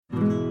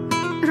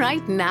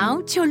Right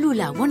now,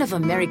 Cholula, one of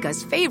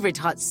America's favorite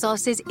hot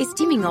sauces, is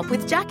teaming up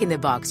with Jack in the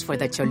Box for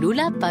the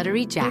Cholula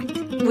Buttery Jack.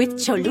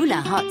 With Cholula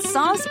hot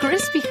sauce,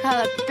 crispy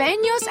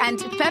jalapenos, and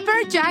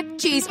pepper jack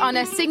cheese on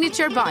a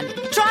signature bun.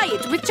 Try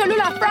it with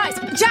Cholula fries.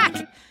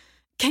 Jack,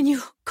 can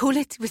you cool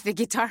it with the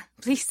guitar,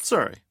 please?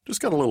 Sorry,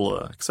 just got a little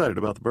excited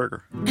about the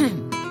burger.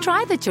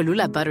 Try the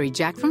Cholula Buttery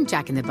Jack from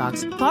Jack in the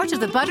Box. Part of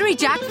the Buttery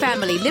Jack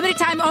family. Limited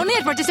time only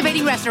at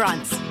participating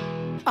restaurants.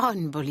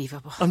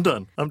 Unbelievable. I'm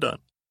done.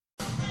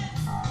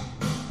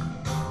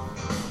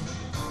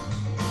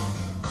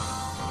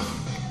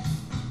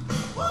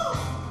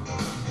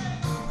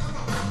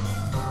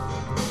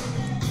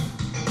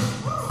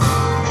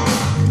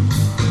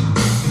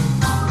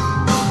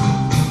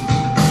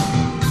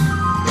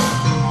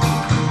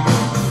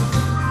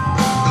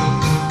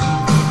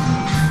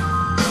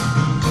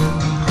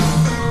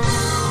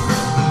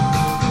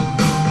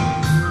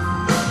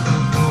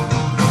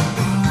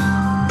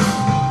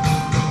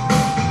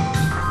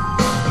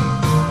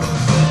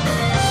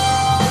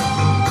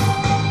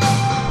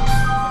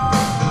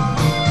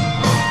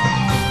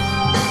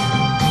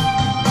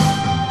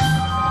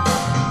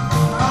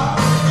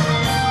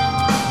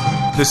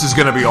 This is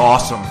going to be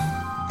awesome.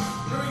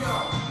 Here we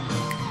go.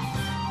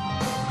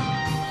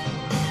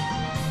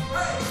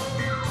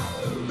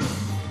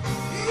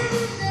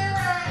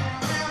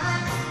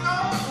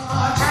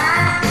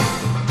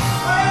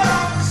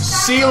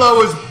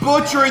 CeeLo is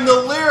butchering the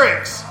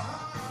lyrics.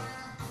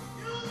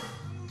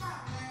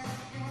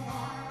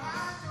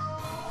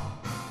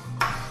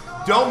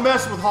 Don't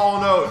mess with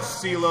Hall & Oates,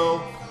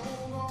 CeeLo.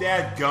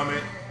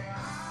 Dadgummit.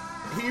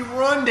 He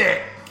ruined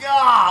it.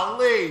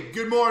 Golly.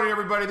 Good morning,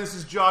 everybody. This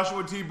is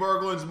Joshua T.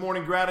 Berglan's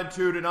Morning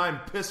Gratitude, and I'm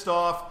pissed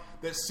off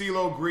that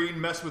CeeLo Green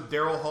messed with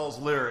Daryl Hall's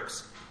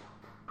lyrics.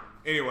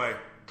 Anyway,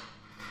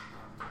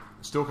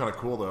 still kind of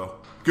cool, though.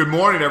 Good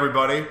morning,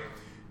 everybody.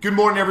 Good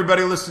morning,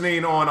 everybody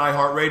listening on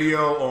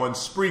iHeartRadio, on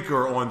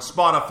Spreaker, on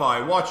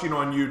Spotify, watching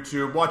on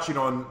YouTube, watching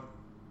on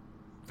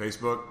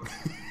Facebook,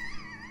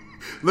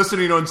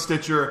 listening on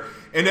Stitcher,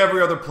 and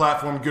every other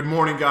platform. Good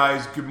morning,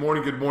 guys. Good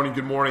morning, good morning,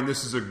 good morning.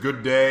 This is a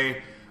good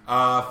day.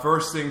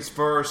 First things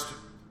first,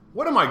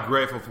 what am I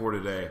grateful for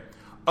today?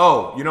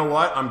 Oh, you know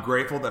what? I'm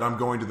grateful that I'm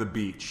going to the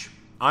beach.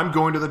 I'm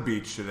going to the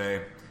beach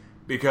today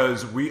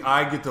because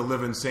I get to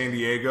live in San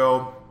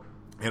Diego,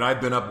 and I've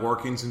been up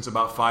working since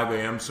about 5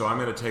 a.m., so I'm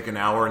going to take an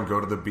hour and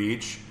go to the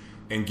beach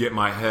and get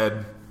my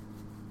head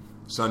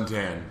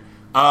suntan.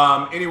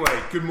 Anyway,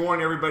 good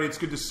morning, everybody. It's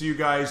good to see you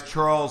guys.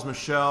 Charles,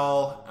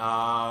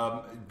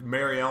 Michelle,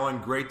 Mary Ellen,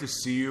 great to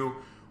see you.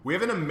 We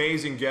have an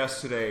amazing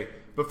guest today.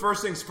 But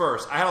first things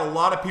first, I had a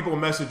lot of people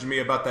message me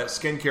about that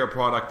skincare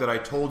product that I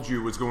told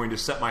you was going to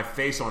set my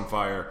face on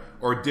fire,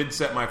 or did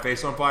set my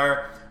face on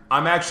fire.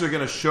 I'm actually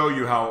going to show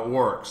you how it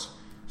works.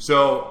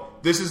 So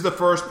this is the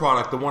first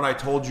product, the one I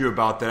told you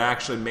about that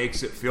actually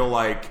makes it feel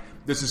like,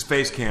 this is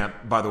Face Camp,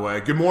 by the way.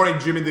 Good morning,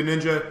 Jimmy the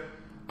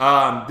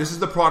Ninja. This is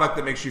the product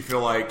that makes you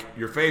feel like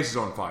your face is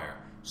on fire.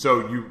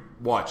 So you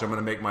watch, I'm going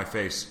to make my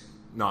face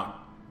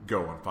not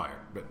go on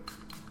fire. But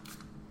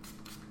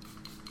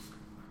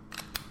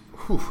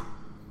whew.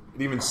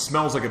 It even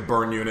smells like a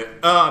burn unit.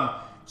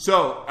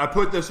 So I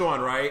put this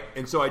on, right?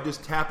 And so I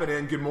just tap it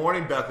in. Good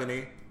morning,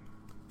 Bethany.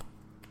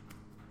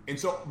 And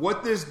so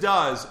what this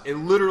does, it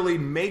literally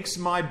makes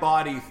my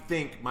body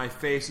think my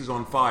face is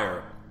on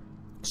fire.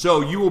 So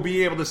you will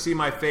be able to see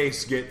my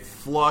face get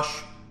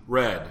flush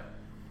red.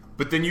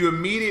 But then you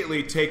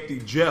immediately take the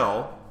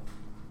gel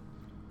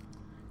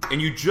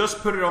and you just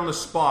put it on the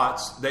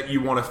spots that you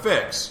want to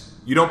fix.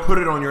 You don't put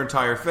it on your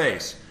entire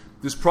face.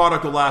 This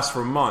product will last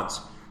for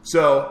months.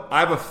 So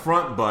I have a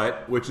front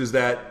butt, which is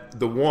the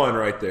one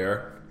right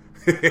there.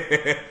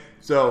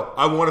 So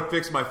I want to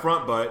fix my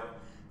front butt.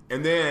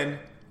 And then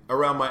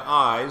around my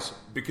eyes,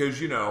 because,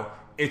 you know,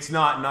 it's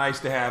not nice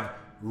to have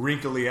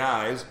wrinkly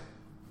eyes.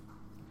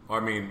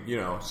 I mean, you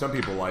know, some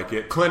people like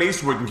it. Clint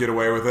Eastwood can get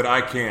away with it. I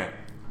can't.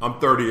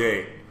 I'm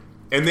 38.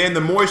 And then the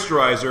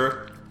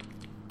moisturizer,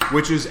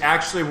 which is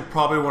actually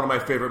probably one of my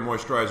favorite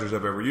moisturizers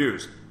I've ever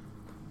used.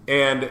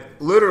 And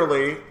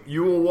literally,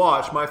 you will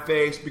watch my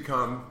face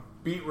become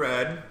beet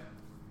red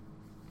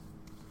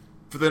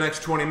for the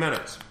next 20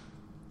 minutes.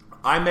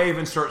 I may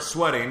even start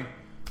sweating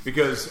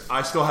because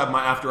I still have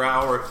my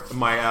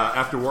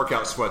after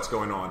workout sweats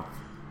going on.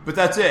 But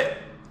that's it.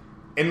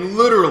 And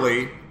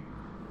literally,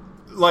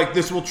 like,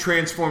 this will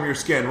transform your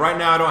skin. Right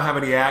now I don't have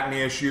any acne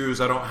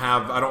issues. I don't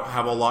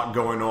have a lot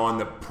going on,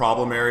 the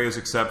problem areas,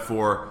 except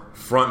for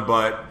front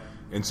butt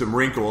and some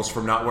wrinkles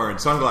from not wearing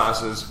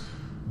sunglasses.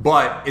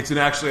 But it's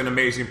actually an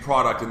amazing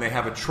product, and they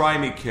have a Try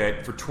Me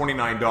kit for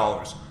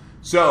 $29.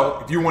 So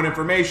if you want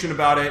information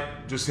about it,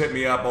 just hit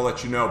me up. I'll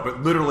let you know.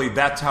 But literally,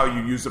 that's how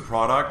you use the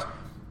product,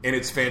 and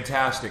it's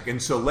fantastic. And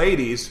so,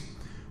 ladies,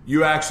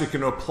 you actually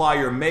can apply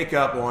your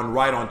makeup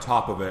right on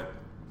top of it,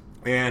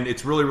 and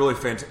it's really, really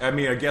fantastic. I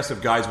mean, I guess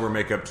if guys wear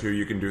makeup too,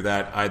 you can do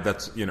that.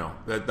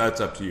 That's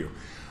up to you.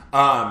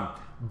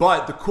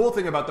 But the cool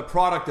thing about the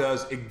product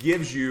is it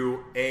gives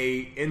you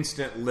a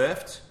instant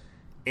lift,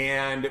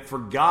 And for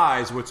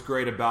guys, what's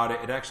great about it,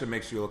 it actually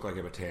makes you look like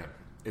you have a tan.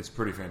 It's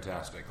pretty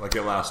fantastic. Like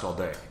it lasts all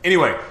day.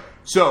 Anyway,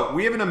 so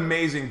we have an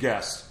amazing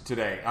guest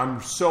today.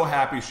 I'm so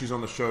happy she's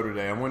on the show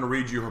today. I'm going to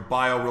read you her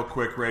bio real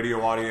quick,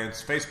 radio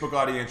audience, Facebook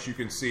audience, you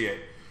can see it.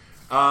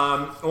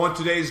 On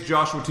today's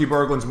Joshua T.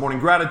 Berglan's Morning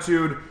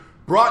Gratitude,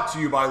 brought to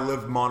you by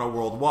Live Mono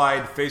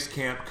Worldwide, Face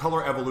Camp,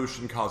 Color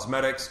Evolution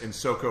Cosmetics, and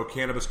Soko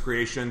Cannabis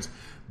Creations,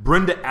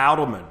 Brenda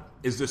Adelman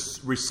is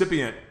the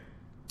recipient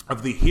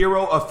of the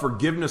Hero of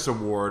Forgiveness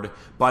Award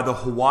by the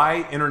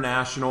Hawaii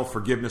International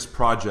Forgiveness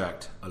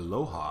Project.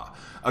 Aloha.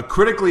 A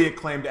critically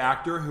acclaimed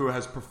actor who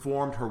has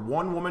performed her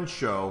one-woman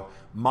show,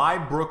 My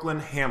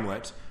Brooklyn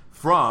Hamlet,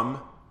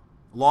 from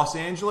Los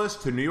Angeles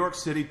to New York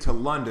City to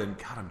London.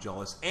 God, I'm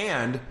jealous.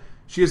 And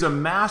she has a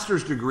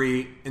master's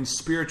degree in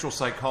spiritual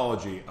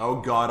psychology. Oh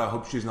God, I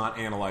hope she's not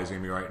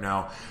analyzing me right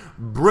now.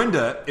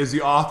 Brenda is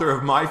the author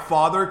of My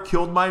Father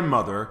Killed My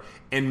Mother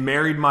and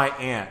Married My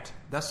Aunt.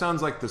 That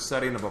sounds like the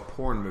setting of a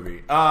porn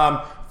movie.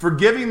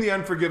 Forgiving the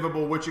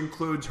Unforgivable, which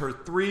includes her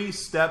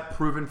 3-step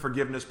proven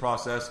forgiveness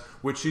process,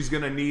 which she's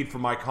going to need for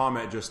my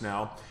comment just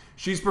now.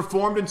 She's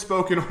performed and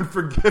spoken on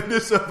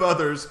forgiveness of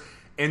others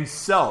and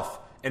self,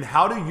 and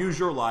how to use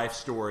your life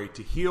story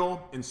to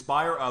heal,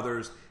 inspire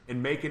others,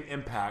 and make an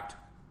impact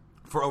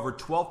for over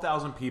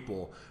 12,000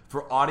 people,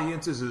 for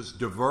audiences as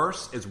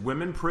diverse as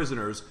women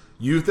prisoners,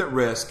 youth at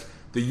risk,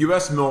 the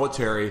U.S.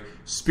 military,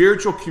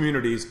 spiritual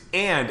communities,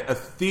 and a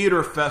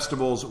theater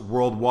festivals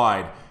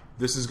worldwide.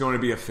 This is going to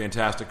be a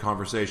fantastic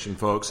conversation,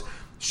 folks.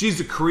 She's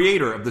the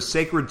creator of the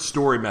Sacred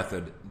Story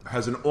Method,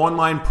 has an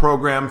online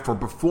program for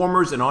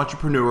performers and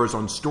entrepreneurs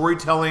on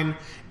storytelling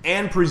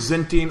and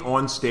presenting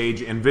on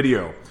stage and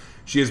video.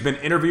 She has been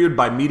interviewed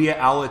by media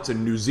outlets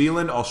in New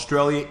Zealand,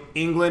 Australia,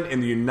 England,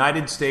 and the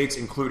United States,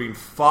 including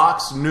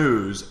Fox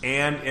News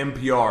and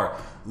NPR.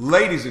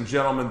 Ladies and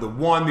gentlemen, the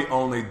one, the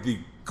only, the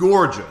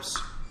gorgeous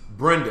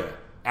Brenda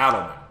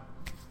Adelman.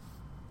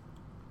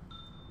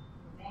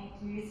 Thank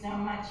you so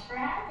much for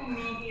having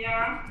me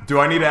here. Do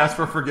I need to ask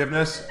for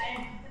forgiveness?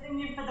 I'm putting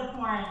you for the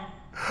porn.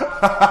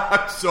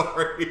 I'm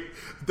sorry.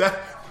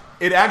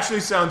 It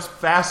actually sounds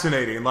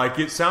fascinating. Like,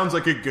 it sounds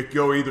like it could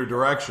go either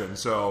direction,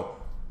 so...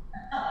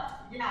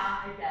 Yeah,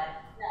 I guess.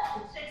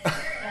 Yeah, it's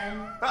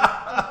Shakespearean.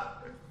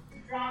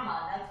 It's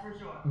drama, that's for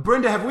sure.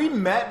 Brenda, have we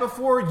met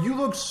before? You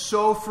look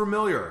so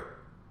familiar.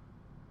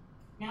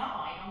 No,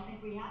 I don't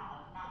think we have.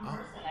 Not in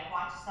person. I've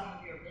watched some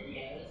of your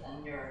videos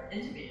and your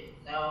interviews,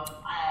 so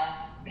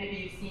maybe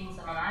you've seen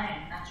some of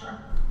mine. Not sure.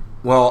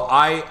 Well,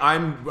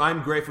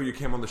 I'm grateful you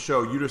came on the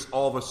show. You just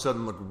all of a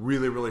sudden look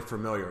really, really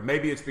familiar.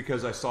 Maybe it's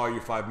because I saw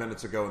you 5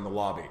 minutes ago in the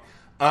lobby.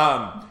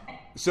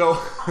 So,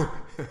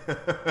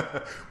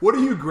 what are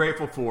you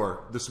grateful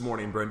for this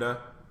morning,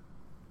 Brenda?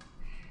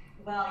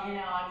 Well,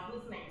 I was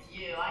listening to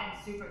you. I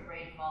am super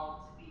grateful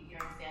to be here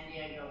in San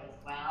Diego as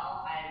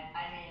well.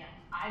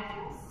 I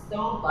feel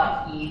so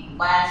lucky,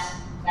 blessed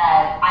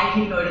that I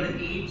can go to the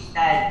beach,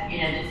 that,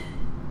 this is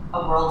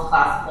a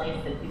world-class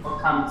place that people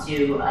come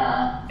to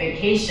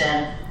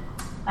vacation.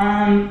 But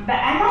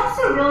I'm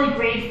also really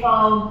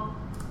grateful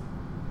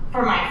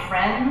for my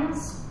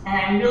friends, and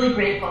I'm really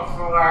grateful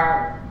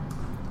for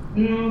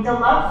the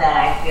love that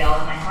I feel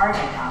in my heart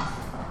right now.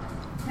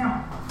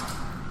 Yeah.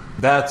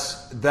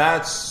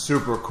 That's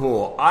super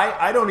cool.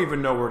 I don't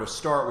even know where to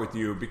start with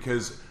you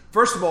because,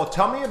 first of all,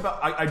 tell me about,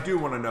 I do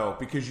want to know,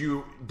 because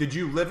did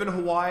you live in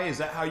Hawaii? Is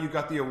that how you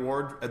got the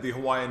award at the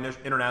Hawaii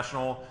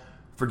International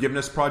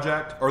Forgiveness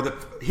Project? Or the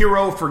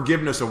Hero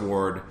Forgiveness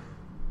Award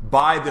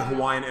by the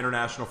Hawaiian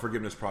International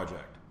Forgiveness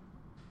Project?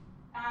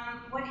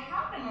 What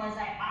happened was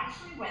I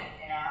actually went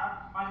there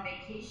on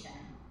vacation,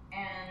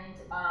 and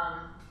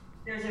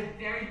there's a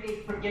very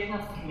big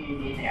forgiveness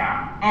community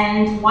there.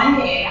 And one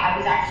day I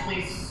was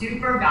actually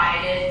super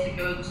guided to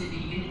go to the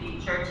Unity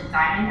Church in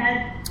Diamond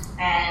Head,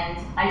 and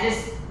I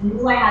just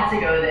knew I had to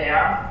go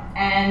there.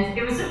 And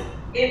it was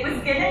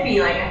going to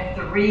be like a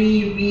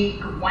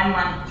 3-week,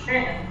 1-month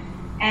trip.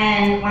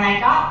 And when I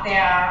got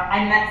there,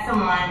 I met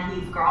someone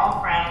whose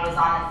girlfriend was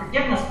on the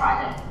Forgiveness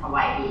Project in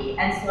Hawaii.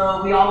 And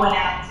so we all went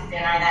out to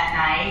dinner that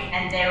night,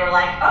 and they were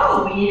like,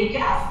 oh, we need a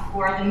guest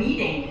for the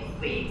meeting this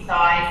week. So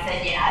I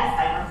said yes.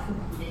 I went to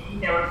the meeting.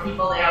 There were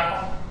people there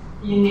from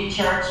the Unity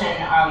Church,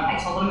 and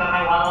I told them about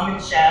my one-woman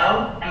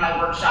show and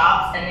my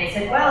workshops, and they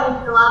said,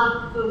 well, fill out a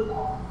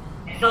proposal.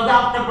 I filled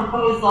out the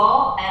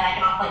proposal, and I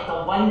got like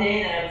the one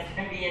day that I was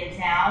going to be in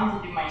town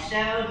to do my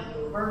show, to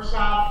do a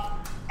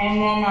workshop.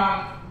 And then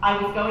I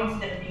was going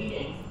to the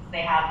meetings.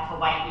 They have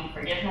Hawaii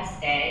Forgiveness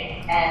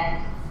Day,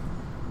 and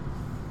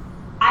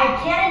I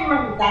can't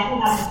remember exactly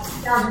how it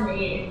was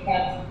 2008,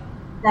 except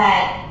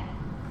that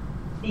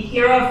the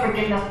Hero of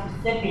Forgiveness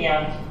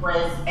recipient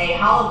was a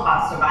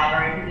Holocaust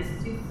survivor who was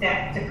too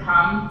sick to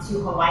come to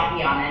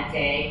Hawaii on that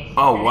day.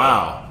 Oh,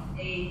 wow.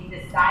 They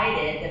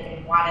decided that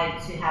they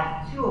wanted to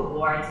have 2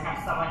 awards and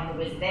have someone who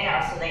was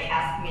there, so they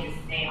asked me to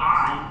stay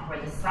on for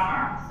the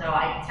summer. So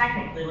I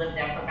technically lived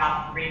there for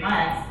about 3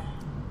 months.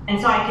 And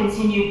so I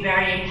continued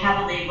very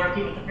heavily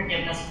working with the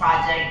Forgiveness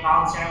Project,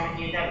 volunteering with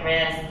Youth at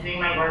Risk, doing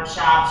my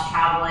workshops,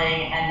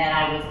 traveling, and then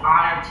I was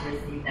honored to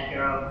receive the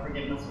Hero of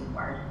Forgiveness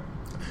Award.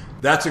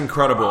 That's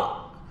incredible.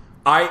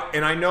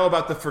 I know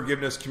about the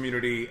forgiveness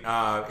community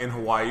in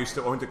Hawaii. I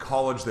went to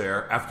college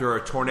there after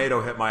a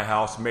tornado hit my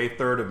house May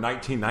 3rd of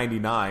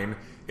 1999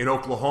 in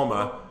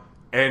Oklahoma.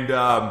 And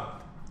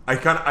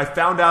I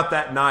found out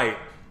that night,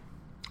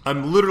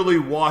 I'm literally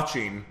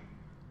watching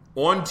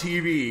on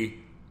TV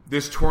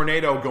this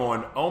tornado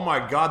going, oh my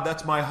God,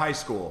 that's my high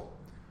school.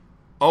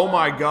 Oh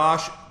my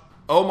gosh,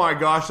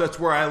 that's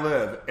where I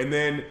live.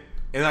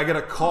 And I get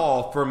a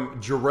call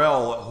from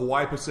Jarrell at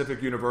Hawaii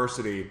Pacific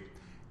University,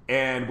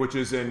 which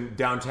is in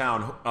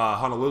downtown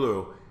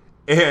Honolulu.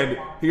 And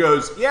he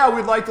goes, yeah,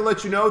 we'd like to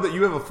let you know that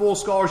you have a full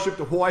scholarship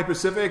to Hawaii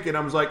Pacific. And I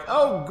was like,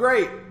 oh,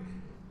 great.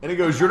 And he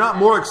goes, you're not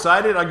more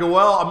excited? I go,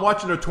 well, I'm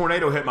watching a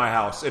tornado hit my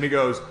house. And he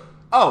goes,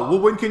 oh, well,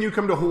 when can you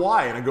come to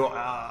Hawaii? And I go,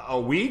 a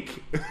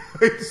week?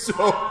 So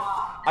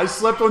I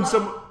slept on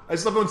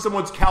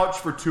someone's couch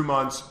for 2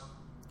 months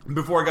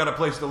before I got a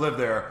place to live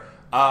there.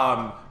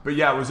 But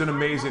yeah, it was an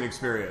amazing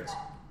experience.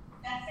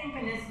 That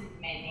synchronicity is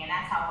amazing, and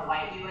that's how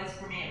Hawaii was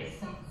for me. It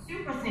was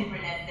super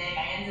synchronistic.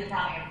 I ended up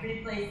having a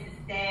free place to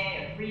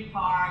stay, a free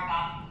car,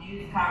 got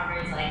news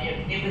coverage. Like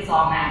it was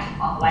all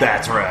magical.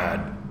 That's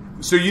rad.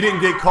 So you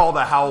didn't get called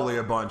a Howley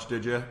a bunch,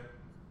 did you?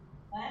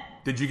 What?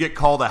 Did you get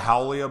called a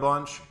Howley a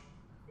bunch?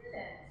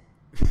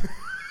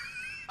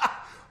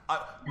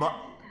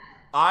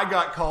 I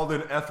got called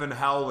an effing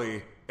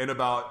Howley in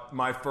about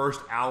my first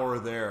hour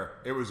there.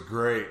 It was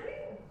great.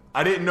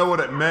 I didn't know what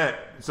it meant,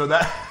 so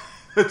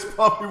that's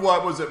probably why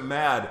I wasn't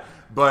mad.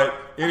 But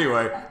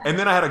anyway, and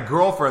then I had a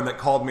girlfriend that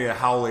called me a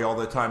Howley all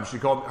the time. She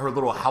called her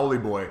little Howley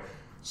boy.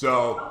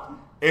 So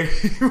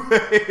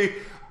anyway,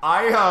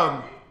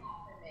 I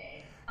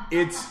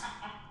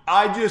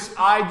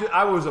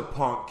was a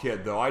punk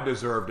kid though. I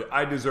deserved it.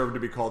 I deserved to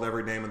be called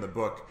every name in the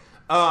book.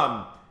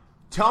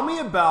 Tell me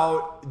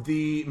about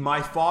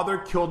my father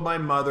killed my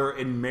mother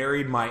and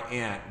married my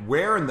aunt.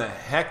 Where in the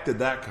heck did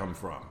that come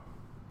from?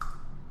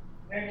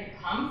 Where did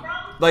it come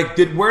from? Like,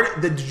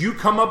 did you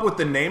come up with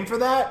the name for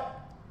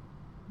that?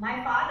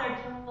 My father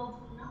killed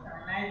my mother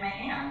and married my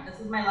aunt. This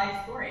is my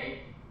life story.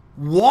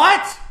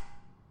 What?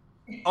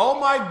 Oh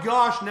my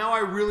gosh, now I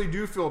really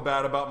do feel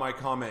bad about my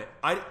comment.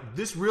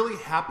 This really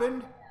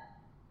happened?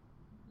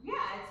 Yeah,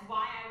 it's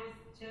why I was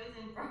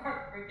chosen for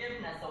a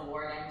Forgiveness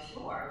Award, I'm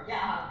sure.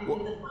 Yeah,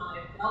 because of how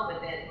I felt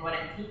with it and what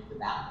I teach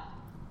about.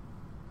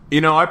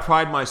 You know, I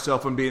pride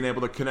myself on being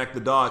able to connect the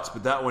dots,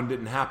 but that one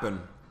didn't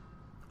happen.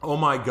 Oh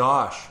my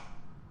gosh.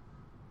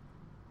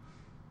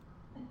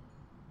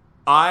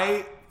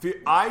 I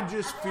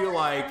just feel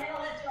like... I'm going to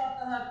let you off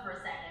the hook for a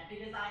second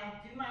because I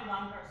do my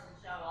one-person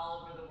show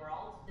all over the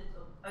world. It's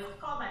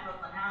called my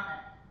Brooklyn Hamlet.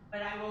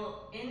 But I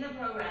will, in the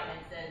program,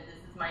 it says this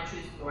is my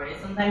true story.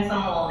 Sometimes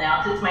someone will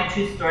announce it's my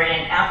true story,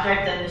 and after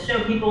I've done the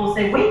show, people will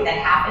say, wait, that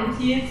happened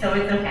to you? So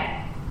it's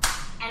okay.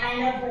 And I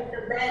know that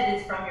the red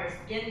is from your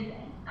skin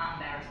thing, not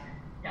embarrassment.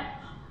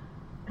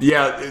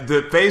 Yeah,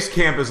 the face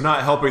camp is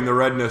not helping the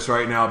redness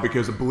right now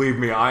because, believe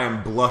me, I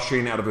am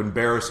blushing out of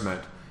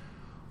embarrassment.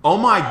 Oh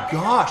my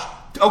gosh.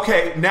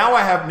 Okay, now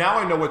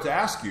I know what to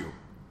ask you.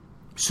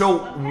 So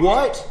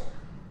what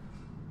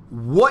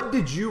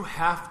did you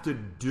have to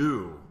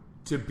do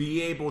to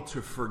be able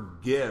to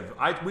forgive?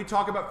 We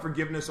talk about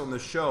forgiveness on the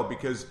show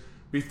because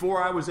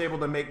before I was able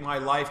to make my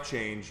life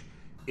change,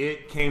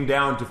 it came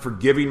down to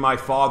forgiving my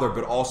father,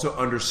 but also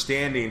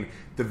understanding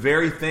the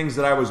very things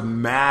that I was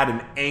mad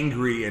and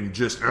angry and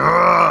just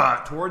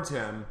towards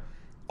him.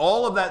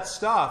 All of that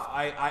stuff,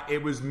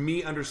 it was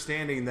me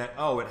understanding that,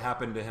 it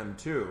happened to him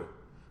too.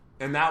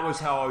 And that was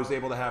how I was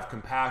able to have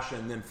compassion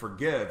and then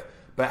forgive.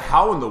 But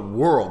how in the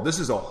world, this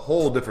is a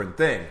whole different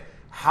thing.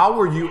 How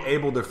were you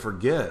able to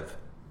forgive?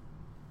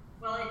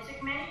 Well, it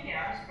took many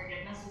years.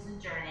 Forgiveness is a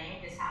journey.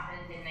 This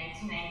happened in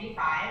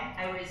 1995.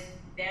 I was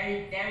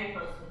very, very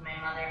close with my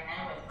mother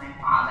and with my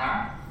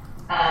father.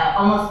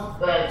 Almost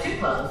too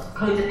close,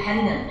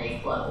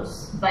 codependently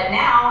close. But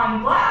now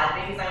I'm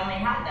glad because I only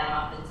had them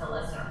up until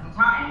a certain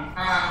time.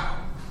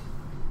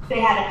 They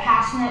had a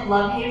passionate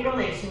love-hate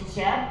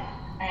relationship.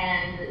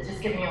 And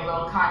just giving you a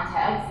little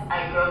context,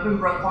 I grew up in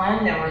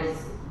Brooklyn. There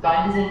was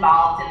guns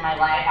involved in my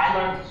life. I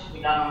learned to shoot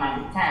a gun when I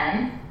was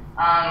 10.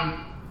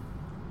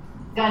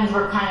 Guns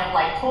were kind of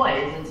like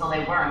toys until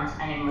they weren't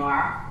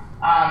anymore.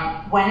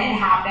 When it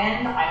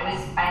happened, I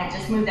had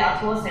just moved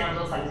out to Los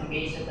Angeles. I was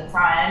engaged at the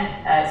time,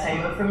 so I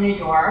moved from New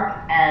York,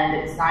 and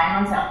it was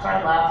 9 months after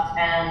I left.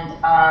 And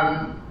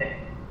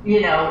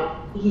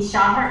he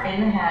shot her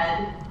in the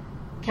head,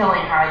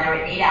 killing her. There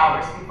were 8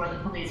 hours before the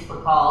police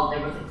were called.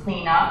 There was a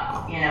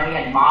cleanup. He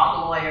had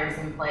mob lawyers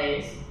in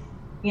place.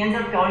 He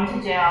ended up going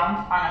to jail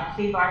on a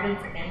plea bargain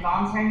for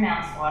involuntary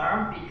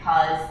manslaughter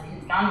because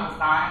his gun was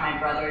gone and my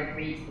brother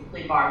agreed to the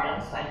plea bargain,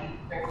 so I think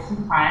there was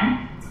some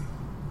time.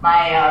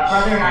 My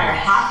brother and I are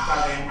half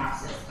brother and half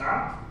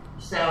sister,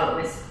 so it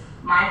was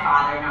my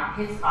father, not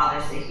his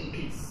father, so he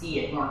could see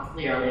it more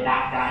clearly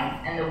back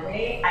then. And the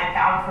way I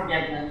found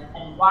forgiveness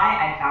and why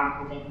I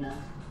found forgiveness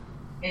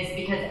is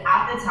because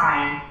at the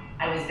time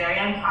I was very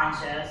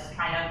unconscious,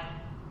 kind of.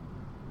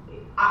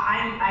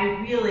 I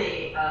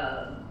really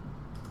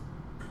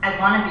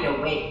want to be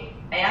awake.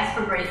 I ask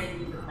for grace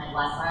to with my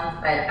lessons,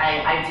 but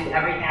I do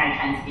everything I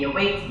can to be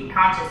awake, to be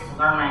conscious, to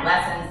learn my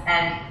lessons.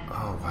 And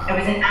I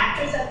was an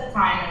actress at the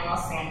time in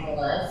Los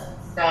Angeles,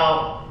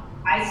 so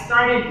I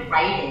started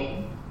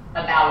writing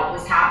about what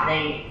was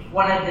happening.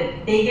 One of the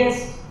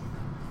biggest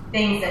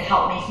things that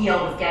helped me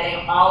heal was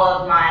getting all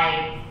of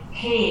my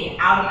pain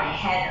out of my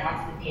head and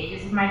onto the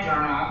pages of my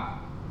journal.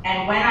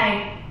 And when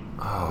I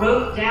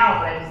wrote down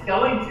what I was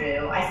going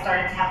through, I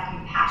started to have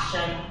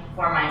compassion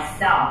for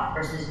myself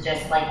versus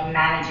just like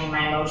managing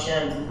my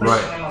emotions and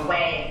pushing them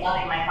away and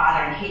loving my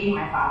father and hating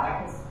my father.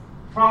 Because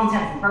for all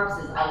intents and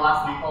purposes, I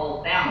lost my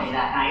whole family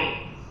that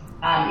night,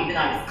 even though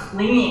I was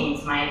clinging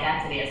to my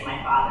identity as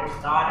my father's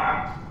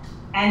daughter.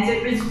 And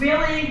it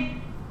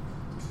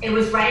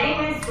was writing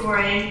my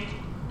story.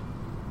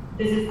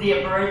 This is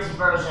the abridged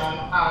version,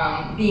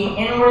 being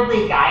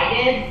inwardly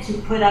guided to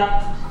put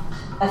up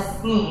a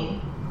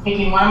scene,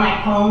 taking one of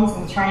my poems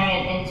and turning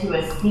it into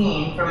a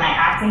scene for my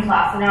acting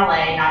class in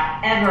LA,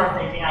 not ever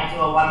thinking I'd do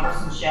a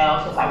one-person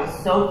show because I was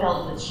so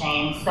filled with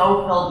shame,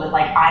 so filled with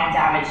like I'm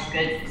damaged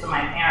goods to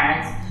my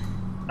parents.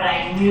 But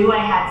I knew I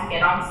had to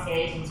get on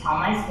stage and tell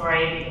my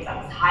story because I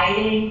was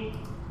hiding.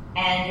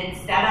 And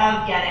instead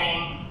of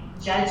getting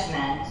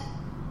judgment,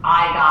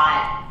 I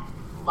got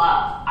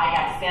love. I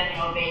got standing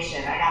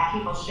ovation. I got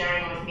people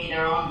sharing with me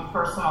their own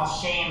personal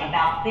shame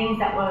about things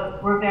that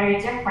were very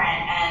different,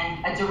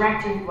 and a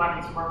director who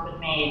wanted to work with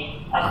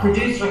me, a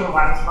producer who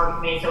wanted to work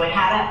with me, so it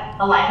had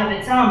a life of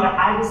its own, but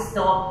I was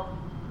still,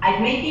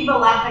 I'd make people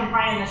laugh and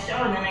cry in the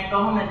show, and then I'd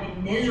go home and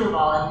be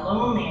miserable and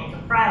lonely and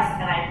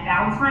depressed, and I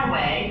found my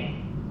way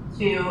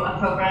to a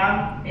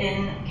program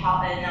in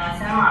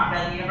Santa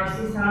Monica, the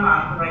University of Santa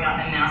Monica, where I got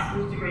my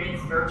master's degree in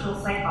spiritual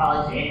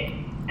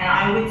psychology, and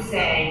I would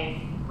say,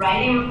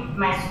 writing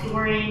my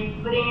story,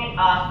 putting it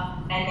up,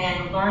 and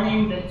then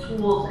learning the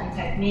tools and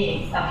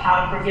techniques of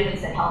how to forgive and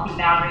set healthy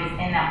boundaries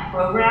in that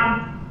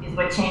program is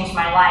what changed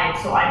my life.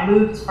 So I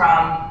moved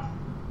from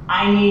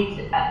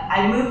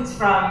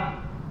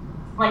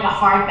like a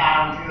hard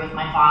boundary with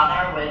my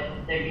father,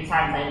 there'd be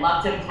times I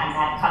loved him, times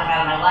I had to cut him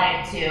out of my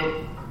life,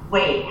 to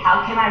wait,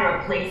 how can I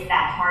replace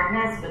that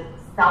hardness with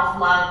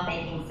self-love,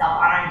 making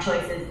self-honoring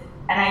choices?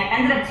 And I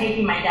ended up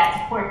taking my dad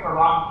to court for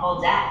wrongful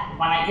death.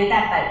 When I did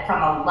that, but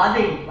from a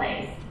loving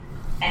place.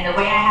 And the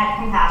way I had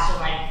compassion,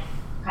 like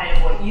kind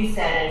of what you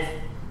said, is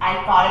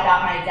I thought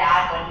about my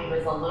dad when he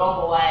was a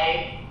little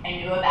boy. I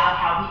knew about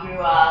how he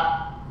grew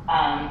up.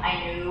 I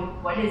knew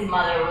what his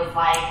mother was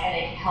like, and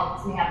it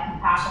helped me have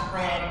compassion for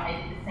him. I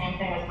did the same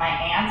thing with my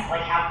aunts.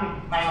 Like, how could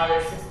my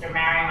mother's sister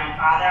marry my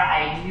father?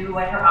 I knew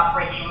what her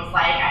upbringing was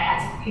like. I had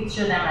to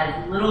picture them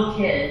as little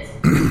kids.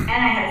 And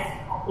I had to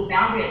the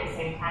boundary at the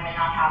same time and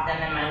not have them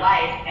in my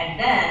life. And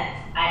then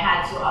I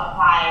had to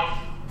apply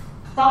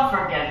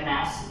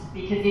self-forgiveness,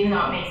 because even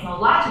though it makes no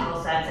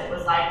logical sense, it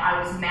was like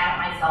I was mad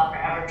at myself for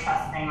ever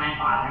trusting my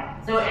father.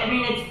 So, I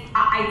mean,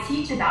 I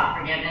teach about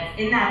forgiveness.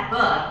 In that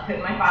book,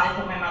 My Father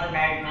Killed My Mother,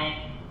 Married My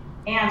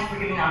Aunt,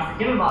 Forgiving the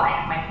Unforgivable, I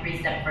have my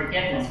 3-step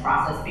forgiveness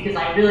process, because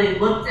I really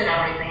looked at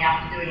everything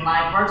after doing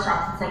live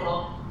workshops and said,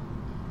 well,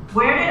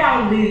 where did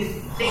I lose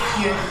 6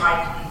 years of my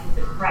time?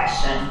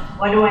 Depression.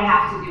 What do I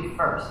have to do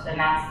first? And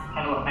that's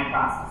kind of what my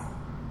process is.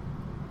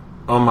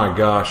 Oh my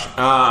gosh.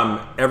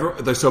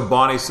 So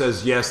Bonnie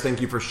says, yes,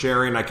 thank you for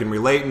sharing. I can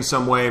relate in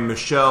some way.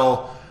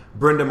 Michelle,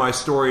 Brenda, my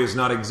story is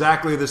not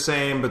exactly the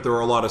same, but there are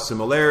a lot of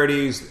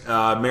similarities.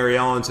 Mary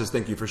Ellen says,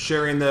 thank you for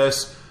sharing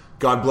this.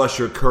 God bless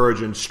your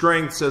courage and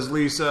strength, says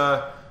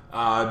Lisa.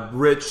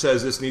 Rich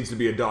says, this needs to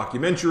be a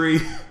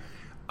documentary.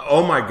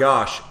 Oh my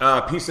gosh.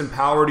 Peace and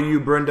power to you,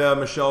 Brenda,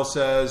 Michelle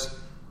says.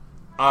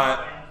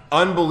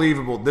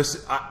 Unbelievable.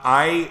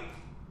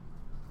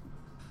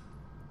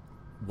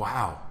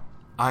 Wow.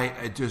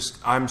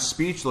 I'm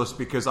speechless,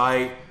 because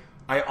I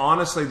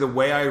honestly, the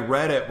way I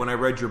read it, when I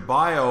read your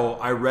bio,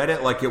 I read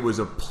it like it was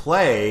a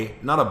play,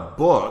 not a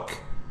book. It's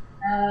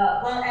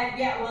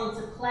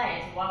a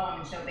play. It's a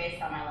one-woman show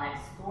based on my life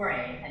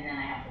story, and then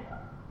I have the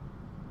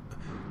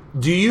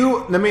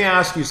book. Let me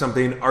ask you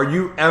something. Are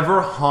you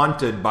ever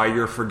haunted by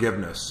your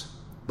forgiveness?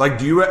 Like,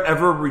 do you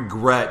ever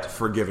regret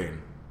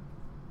forgiving?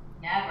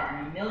 Never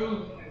in a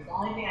million years. The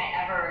only thing I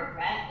ever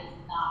regret is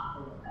not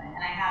forgiving,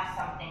 and I have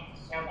something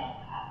to share about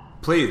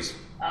that. Please.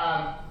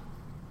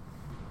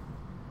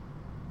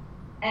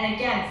 And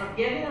again,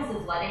 forgiveness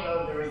is letting go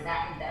of the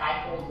resentment that I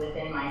hold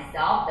within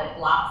myself, that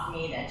blocks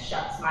me, that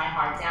shuts my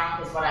heart down.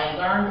 Because what I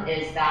learned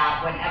is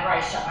that whenever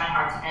I shut my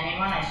heart to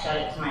anyone, I shut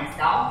it to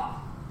myself.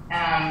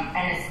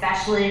 And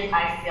especially,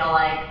 I feel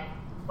like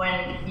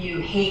when you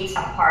hate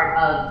a part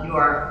of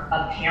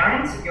a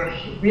parent, you're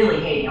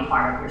really hating a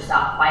part of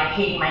yourself. Like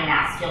hating my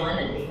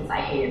masculinity, because I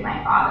hated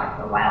my father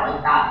for a while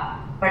like that.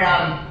 But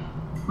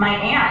my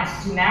aunt,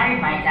 who married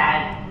my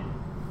dad,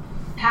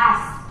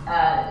 passed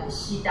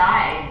she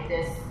died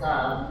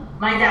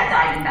my dad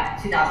died in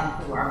about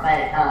 2004,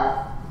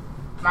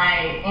 but my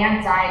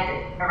aunt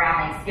died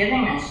around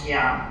Thanksgiving this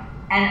year.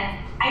 And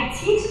I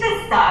teach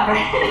this stuff,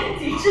 right? I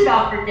teach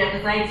about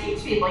forgiveness. I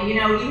teach people,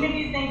 even if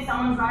you think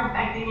someone's not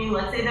affecting you,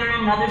 let's say they're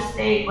in another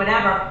state,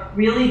 whatever,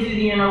 really do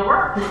the inner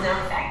work because they're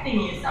affecting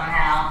you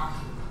somehow.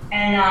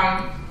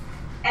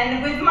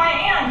 And with my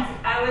aunt,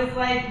 I was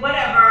like,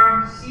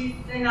 whatever, she's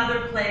in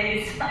another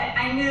place.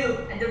 I knew,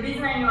 the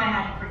reason I knew I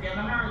hadn't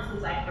forgiven her is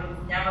because I was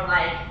never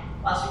like,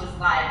 while she was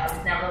alive, I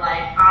was never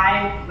like,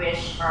 I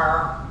wish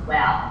her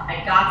well.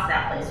 I got to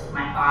that place with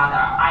my father.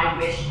 I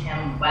wish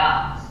him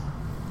well.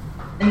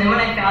 And then when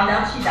I found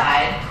out she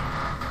died,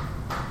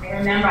 I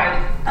remember I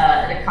was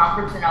at a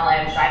conference in LA.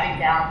 I was driving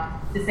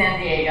down to San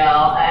Diego.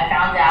 And I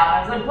found out.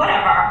 I was like,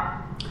 whatever.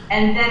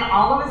 And then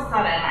all of a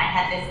sudden, I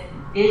had this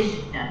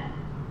vision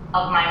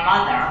of my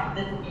mother.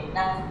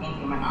 That's the main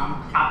thing my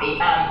mom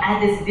copied. I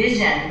had this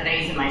vision that I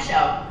use in my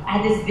show. I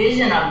had this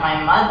vision of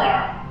my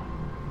mother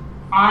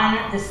on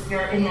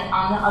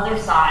the other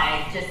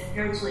side, just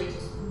spiritually,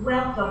 just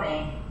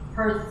welcoming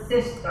her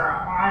sister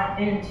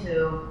on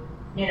into,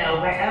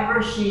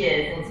 wherever she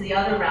is, into the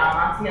other realm,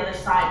 onto the other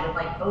side with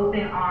like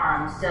open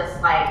arms,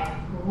 just like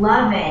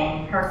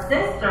loving her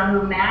sister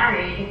who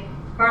married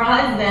her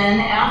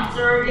husband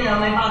after,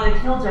 my father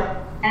killed her.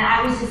 And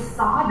I was just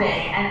sobbing,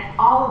 and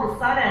all of a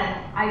sudden,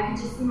 I could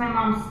just see my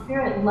mom's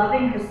spirit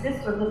loving her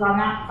sister, because on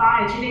that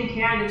side, she didn't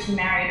care that she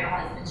married her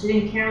husband. She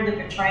didn't care the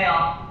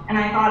betrayal. And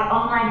I thought,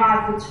 oh my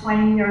God, for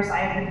 20 years, I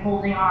have been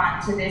holding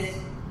on to this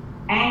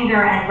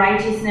anger and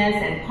righteousness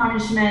and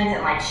punishment,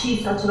 and like,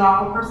 she's such an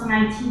awful person.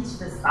 I teach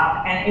this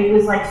stuff, and it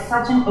was like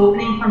such an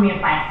opening for me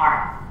of my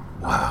heart.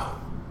 Wow.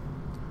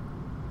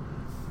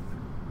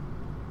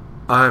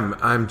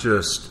 I'm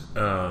just,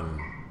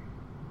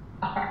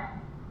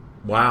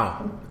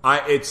 wow.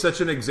 It's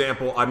such an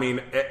example. I mean,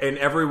 and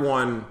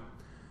everyone,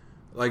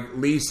 like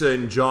Lisa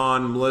and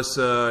John,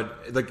 Melissa,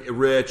 like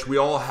Rich, we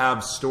all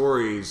have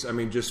stories. I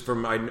mean, just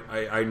from,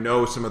 I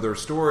know some of their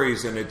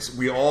stories, and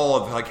we all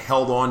have like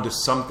held on to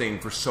something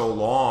for so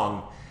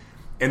long.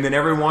 And then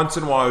every once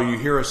in a while you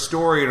hear a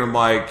story and I'm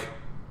like,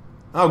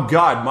 oh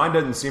God, mine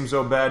doesn't seem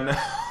so bad now.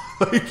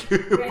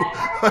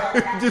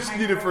 I just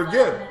need to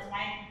forgive.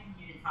 I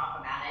continue to talk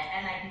about it,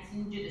 and I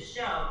continue to do the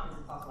show because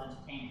it's also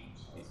entertaining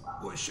as well.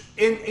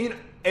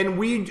 And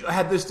we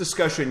had this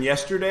discussion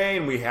yesterday,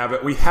 and we have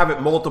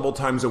it multiple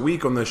times a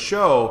week on this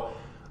show.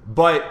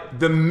 But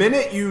the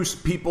minute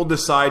people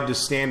decide to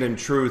stand in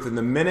truth, and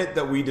the minute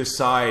that we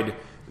decide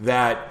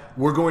that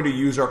we're going to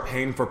use our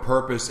pain for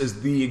purpose,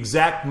 is the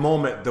exact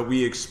moment that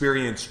we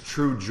experience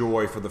true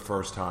joy for the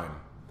first time.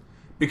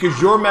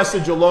 Because your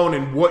message alone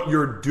and what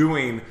you're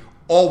doing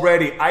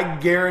already, I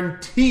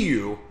guarantee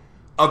you,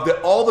 of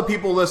all the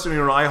people listening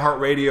on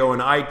iHeartRadio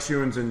and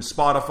iTunes and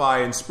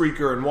Spotify and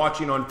Spreaker and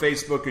watching on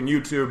Facebook and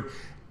YouTube,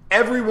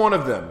 every one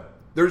of them,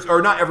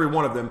 not every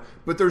one of them,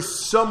 but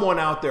there's someone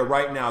out there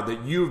right now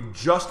that you've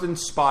just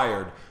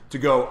inspired to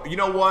go, you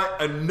know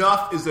what?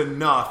 Enough is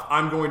enough.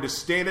 I'm going to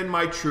stand in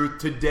my truth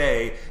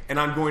today, and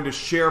I'm going to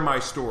share my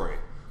story.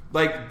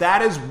 Like,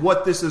 that is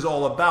what this is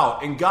all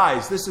about. And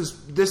guys, this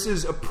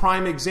is a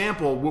prime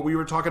example of what we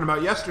were talking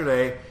about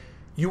yesterday.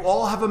 You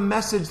all have a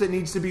message that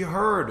needs to be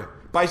heard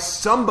by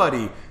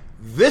somebody.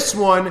 This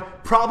one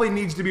probably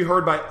needs to be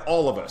heard by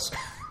all of us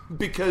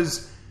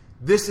because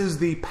this is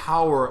the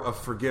power of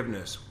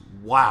forgiveness.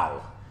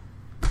 Wow.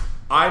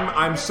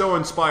 I'm so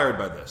inspired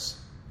by this.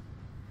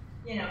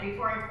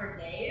 Before I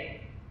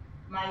forgave,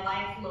 my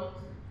life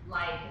looked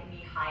like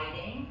me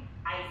hiding,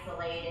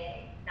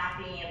 isolating, not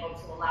being able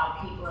to allow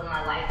people in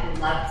my life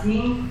who loved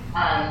me,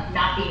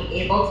 not being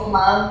able to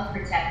love,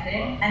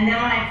 protecting. And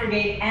then when I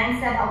forgave and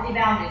set healthy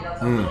boundaries,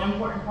 that's also an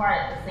important part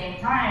at the same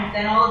time,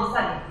 then all of a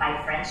sudden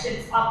my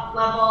friendships up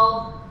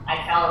leveled,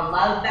 I fell in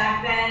love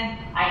back then,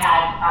 I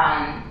had,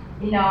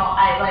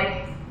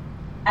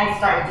 I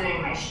started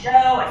doing my show,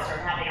 I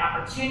started having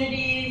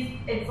opportunities,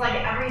 it's like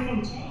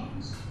everything changed.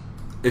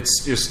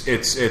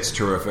 It's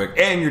terrific.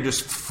 And you're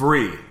just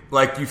free.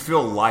 Like, you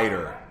feel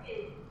lighter.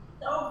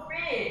 So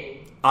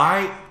free.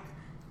 On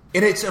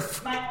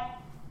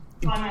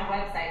my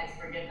website, it's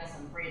Forgiveness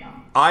and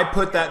Freedom. I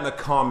put that in the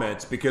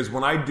comments because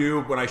when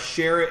I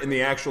share it in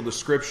the actual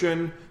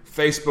description,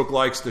 Facebook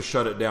likes to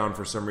shut it down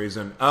for some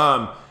reason.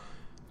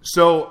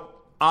 So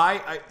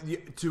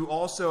to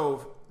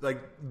also,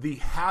 like, the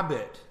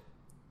habit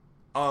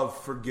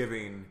of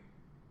forgiving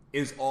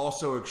is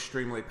also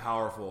extremely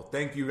powerful.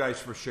 Thank you guys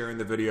for sharing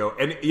the video.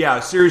 And yeah,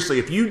 seriously,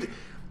 if you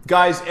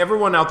guys,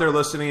 everyone out there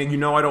listening,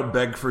 and I don't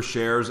beg for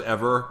shares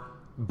ever,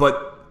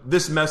 but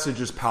this message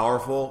is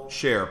powerful,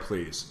 share,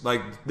 please.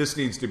 Like, this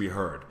needs to be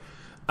heard.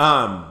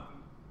 Not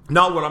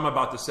what I'm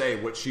about to say,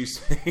 what she's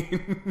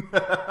saying.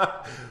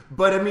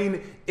 But I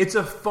mean, it's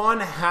a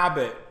fun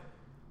habit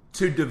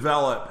to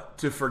develop,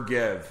 to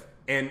forgive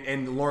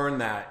and learn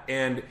that.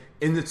 And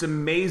it's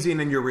amazing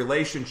in your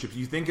relationship.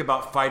 You think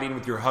about fighting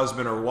with your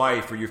husband or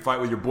wife, or you fight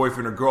with your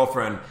boyfriend or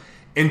girlfriend,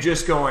 and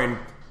just going,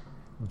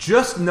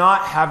 just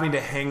not having to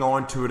hang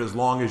on to it as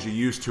long as you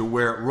used to,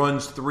 where it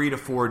runs 3 to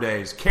 4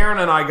 days. Karen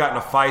and I got in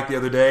a fight the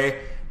other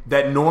day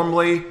that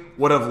normally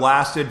would have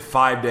lasted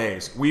 5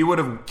 days. We would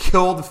have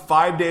killed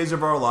 5 days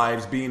of our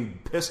lives being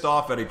pissed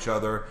off at each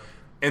other.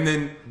 And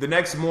then the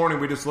next morning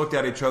we just looked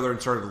at each other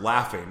and started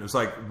laughing. It was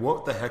like,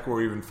 what the heck were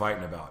we even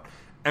fighting about?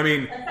 I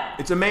mean,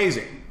 it's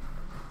amazing.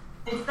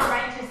 It's the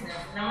righteousness.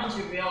 And I want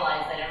you to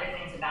realize that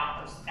everything's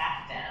about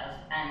perspective.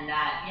 And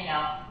that, you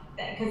know,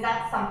 because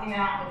that's something that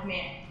happened with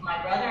me,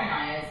 my brother and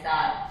I, is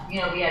that, you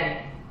know,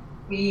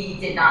 we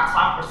did not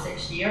talk for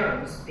 6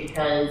 years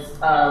because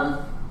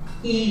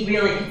he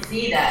really could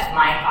see that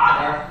my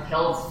father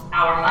killed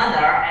our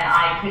mother, and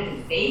I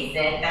couldn't face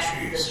it. That's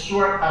the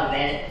short of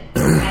it.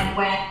 And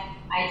when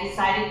I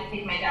decided to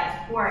take my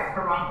dad's court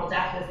for wrongful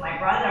death with my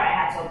brother, I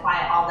had to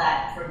apply all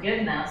that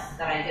forgiveness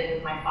that I did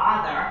with my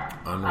father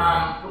with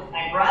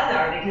my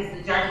brother, because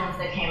the judgments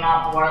that came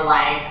up were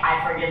like,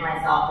 I forgive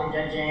myself for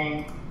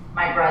judging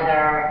my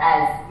brother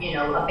as, you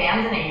know,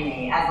 abandoning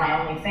me as my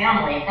only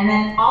family. And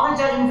then all the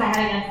judgments I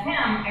had against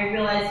him, I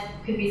realized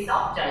could be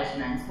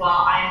self-judgments. Well,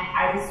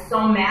 I was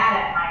so mad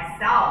at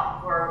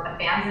myself for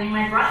abandoning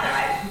my brother.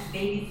 I was his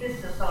baby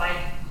sister, so I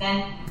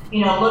then,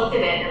 you know, looked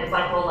at it and it was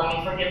like, well, let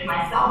me forgive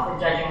myself for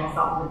judging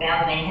myself as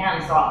abandoning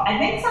him. So I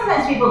think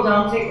sometimes people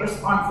don't take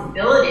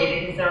responsibility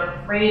because they're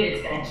afraid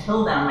it's going to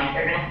kill them, like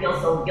they're going to feel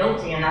so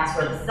guilty, and that's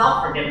where the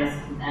self-forgiveness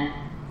comes in.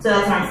 So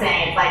that's what I'm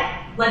saying. It's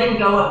like letting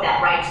go of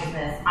that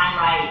righteousness, I'm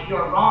right,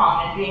 you're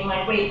wrong, and being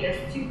like, wait,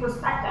 there's two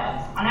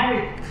perspectives on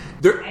everything.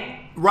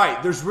 Right?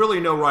 Right. There's really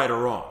no right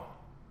or wrong.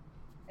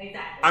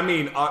 Exactly. I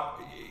mean,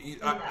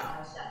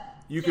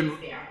 you can.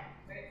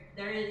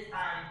 There is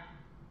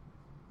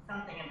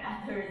something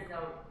about there is no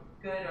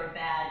good or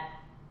bad.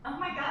 Oh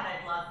my God, I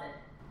lost it.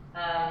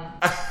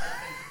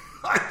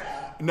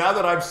 Now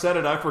that I've said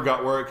it, I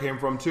forgot where it came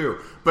from too.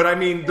 But I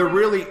mean, there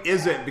really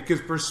isn't, because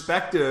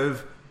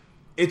perspective.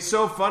 It's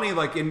so funny,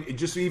 like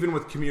just even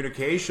with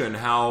communication,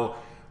 how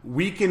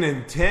we can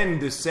intend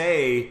to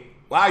say,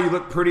 "Wow, you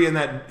look pretty in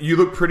that. You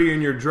look pretty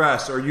in your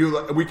dress," or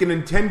we can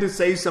intend to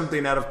say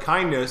something out of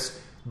kindness,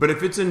 but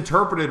if it's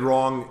interpreted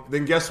wrong,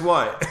 then guess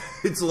what?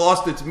 It's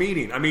lost its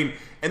meaning. I mean,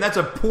 and that's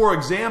a poor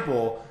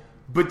example,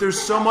 but there's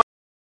so much.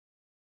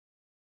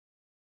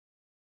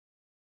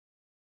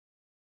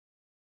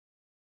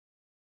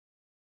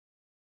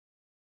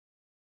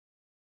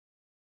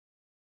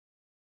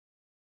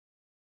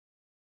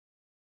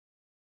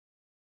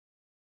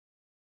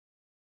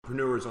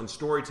 Entrepreneurs on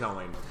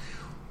storytelling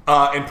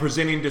and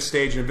presenting to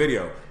stage and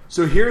video.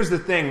 So here's the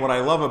thing: what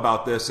I love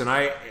about this, and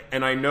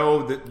I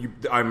know that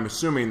I'm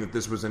assuming that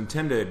this was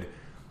intended,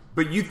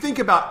 but you think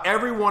about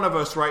every one of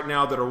us right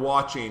now that are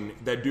watching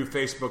that do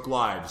Facebook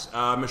Lives.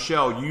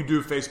 Michelle, you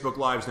do Facebook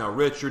Lives now.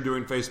 Rich, you're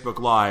doing Facebook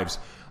Lives.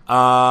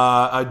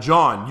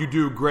 John, you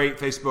do great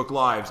Facebook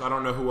Lives. I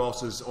don't know who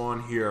else is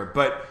on here,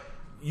 but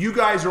you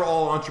guys are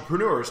all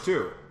entrepreneurs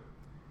too.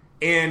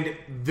 And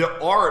the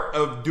art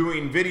of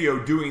doing video,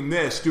 doing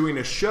this, doing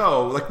a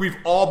show, like we've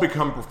all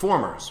become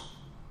performers.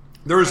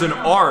 There's an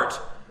art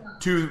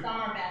to...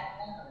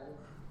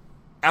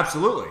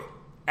 Absolutely.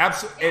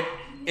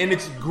 And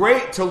it's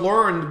great to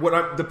learn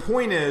the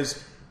point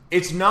is,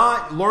 it's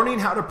not learning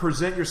how to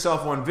present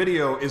yourself on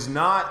video is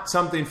not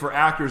something for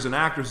actors and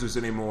actresses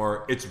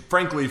anymore. It's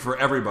frankly for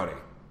everybody,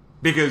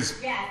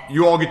 because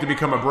you all get to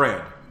become a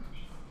brand.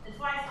 That's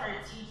why I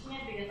started teaching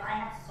it, because I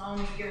have so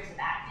many years of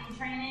acting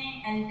training.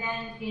 And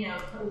then, you know,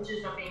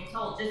 coaches are being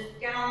told, just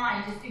get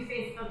online, just do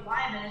Facebook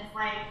Live. And it's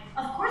like,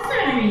 of course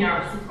they're going to be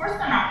nervous. Of course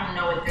they're not going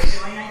to know what they're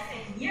doing. I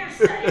spent years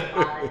studying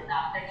all this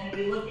stuff. They're going to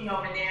be looking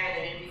over there.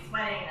 They're going to be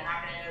sweating. They're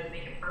not going to know to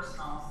make it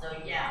personal. So,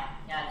 yeah,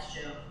 it's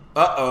true.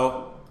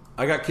 Uh-oh.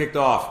 I got kicked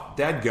off.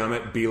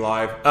 Dadgummit, Be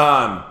Live.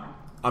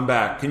 I'm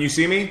back. Can you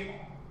see me?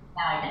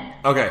 Now I can.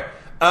 Okay.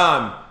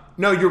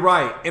 No, you're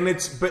right. And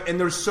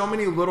there's so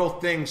many little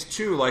things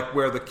too, like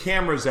where the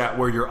camera's at,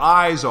 where your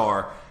eyes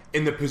are,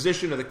 in the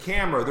position of the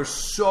camera.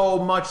 There's so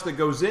much that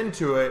goes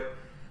into it.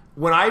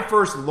 When I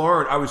first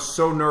learned, I was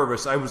so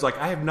nervous. I was like,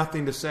 I have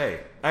nothing to say.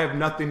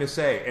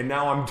 And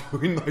now I'm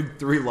doing like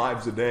 3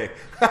 lives a day.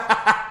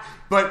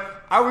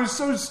 But I was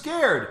so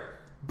scared.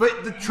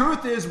 But the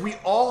truth is, we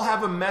all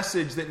have a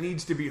message that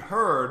needs to be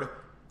heard.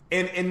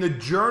 And in the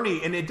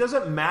journey, and it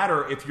doesn't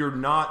matter if you're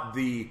not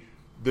the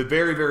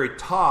very, very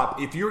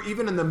top. If you're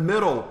even in the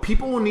middle,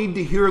 people will need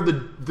to hear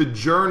the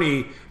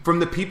journey from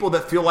the people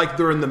that feel like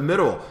they're in the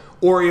middle.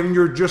 Or even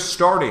you're just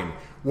starting.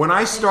 When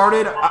I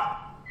started...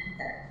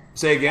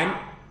 Say again?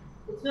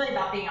 It's really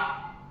about being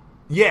up.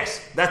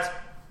 Yes. That's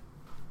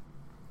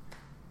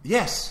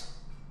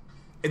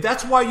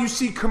why you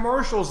see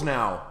commercials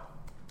now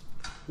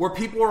where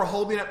people are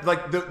holding up...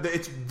 Like,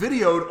 it's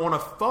videoed on a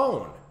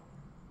phone.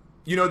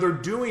 You know, they're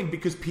doing...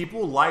 Because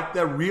people like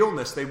the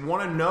realness. They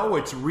want to know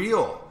it's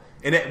real.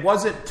 And it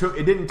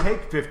didn't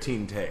take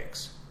 15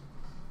 takes.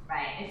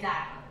 Right,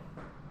 exactly.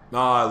 Oh,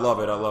 I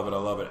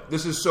love it.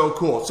 This is so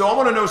cool. So I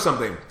want to know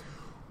something.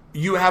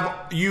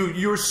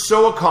 You're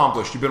so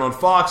accomplished. You've been on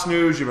Fox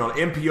News, you've been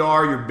on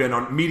NPR, you've been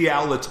on media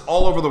outlets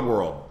all over the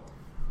world.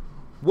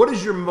 What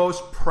is your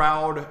most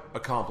proud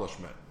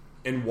accomplishment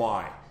and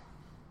why?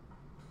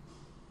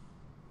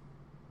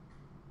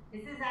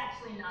 This is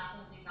actually not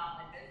something about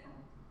my business.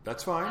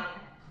 That's fine.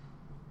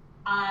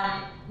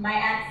 My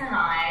ex and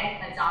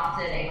I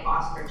adopted a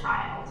foster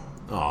child.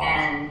 Aww.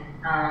 And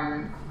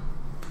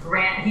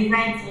he's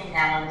 19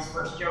 now in his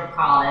first year of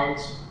college.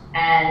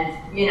 And,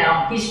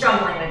 he's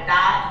struggling with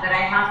that. But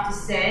I have to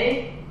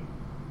say,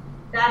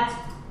 that's,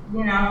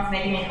 it's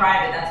making me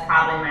cry, but that's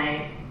probably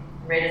my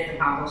greatest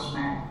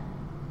accomplishment.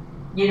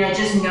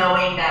 Just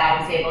knowing that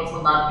I was able to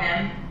love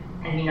him,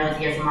 and he knows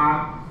he has a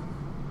mom.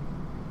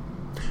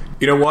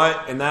 You know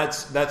what? And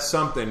that's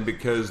something,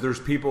 because there's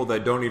people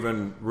that don't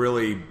even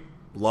really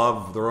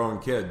love their own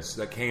kids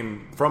that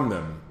came from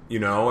them,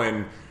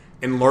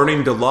 and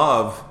learning to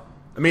love.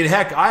 I mean,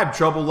 heck, I have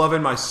trouble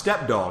loving my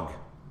stepdog.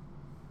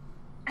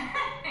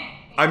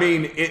 I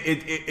mean,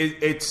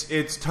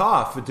 it's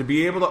tough to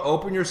be able to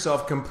open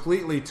yourself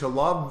completely to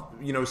love,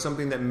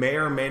 something that may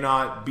or may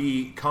not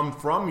come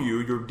from you,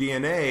 your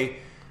DNA.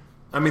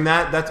 I mean,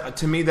 that's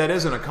to me, that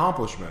is an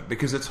accomplishment,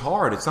 because it's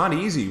hard. It's not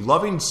easy.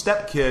 Loving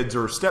stepkids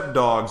or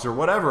stepdogs or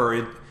whatever,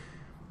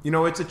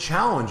 it's a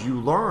challenge.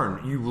 You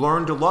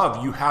learn to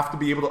love. You have to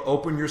be able to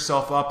open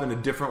yourself up in a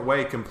different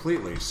way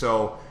completely.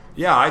 So,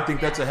 yeah, I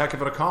think that's a heck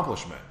of an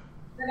accomplishment.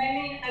 But I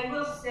mean, I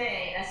will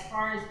say, as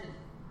far as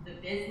the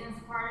business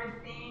part of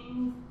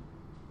things,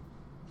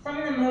 some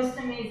of the most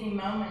amazing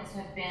moments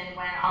have been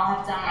when I'll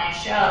have done my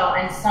show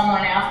and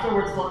someone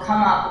afterwards will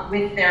come up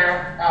with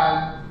their,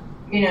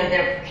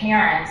 their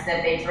parents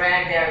that they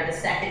dragged there the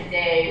second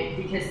day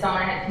because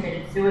someone had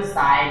committed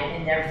suicide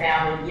in their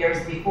family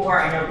years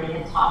before and nobody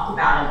had talked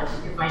about it.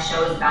 But because my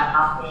show is about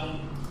not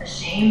being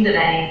ashamed of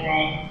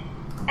anything,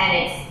 and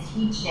it's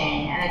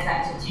teaching and it's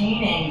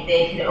entertaining,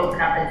 they could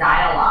open up a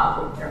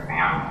dialogue with their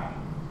family,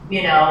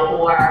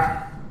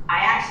 or I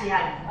actually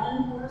had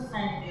one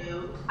person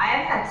I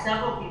have had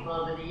several people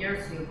over the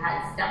years who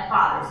had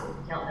stepfathers who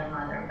killed their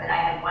mother, but I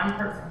had one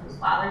person whose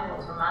father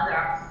killed her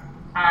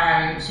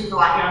mother. She's a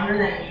lot younger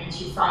than me, and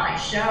she saw my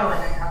show,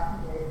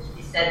 and then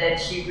she said that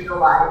she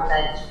realized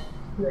that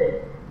she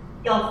could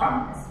heal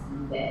from this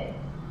someday.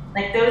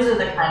 Like, those are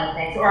the kind of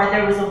things. Or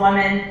there was a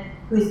woman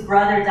whose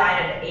brother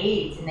died of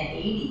AIDS in the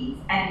 80s,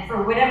 and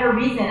for whatever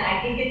reason,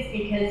 I think it's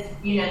because,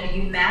 the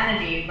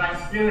humanity runs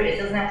through it. It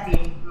doesn't have to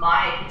be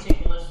my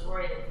particular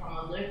story that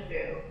someone lived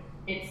through.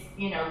 It's,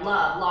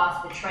 love,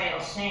 loss, betrayal,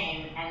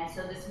 shame. And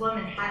so this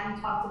woman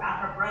hadn't talked about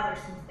her brother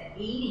since the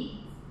 80s.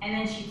 And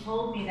then she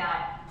told me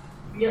that,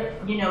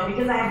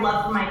 because I have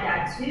love for my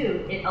dad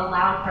too, it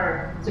allowed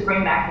her to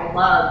bring back the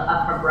love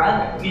of her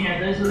brother.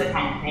 Those are the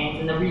kind of things,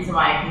 and the reason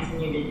why I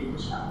continue to do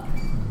the show.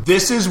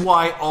 This is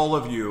why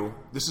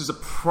this is a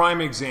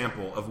prime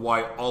example of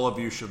why all of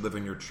you should live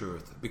in your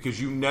truth. Because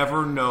you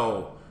never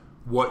know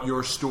what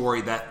your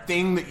story, that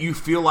thing that you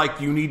feel like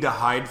you need to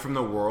hide from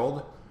the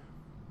world,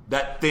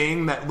 that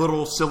thing, that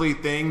little silly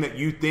thing that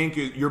you think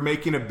you're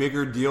making a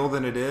bigger deal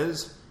than it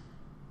is,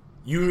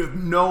 you have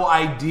no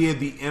idea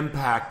the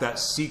impact that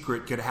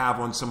secret could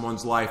have on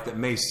someone's life that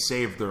may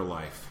save their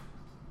life.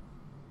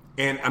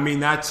 And I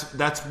mean, that's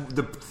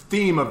the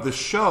theme of the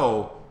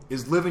show,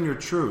 is live in your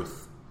truth.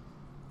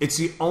 It's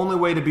the only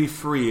way to be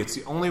free. It's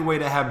the only way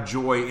to have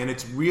joy. And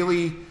it's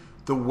really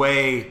the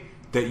way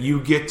that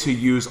you get to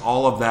use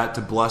all of that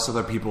to bless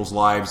other people's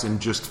lives and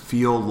just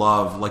feel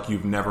love like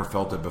you've never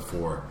felt it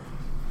before.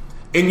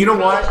 And you know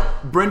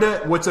what,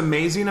 Brenda, what's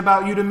amazing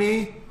about you to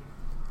me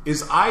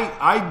is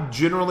I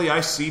generally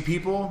see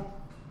people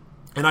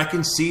and I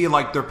can see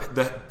like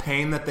the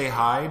pain that they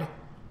hide.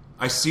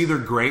 I see their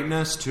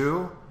greatness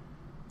too.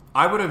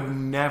 I would have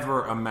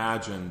never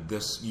imagined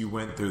this. You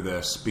went through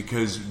this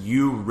because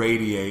you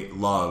radiate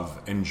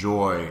love and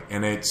joy,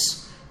 and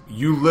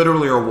you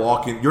literally are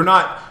walking. You're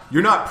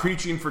not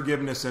preaching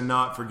forgiveness and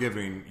not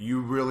forgiving. You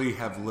really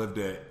have lived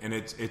it, and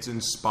it's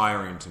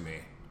inspiring to me.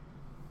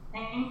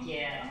 Thank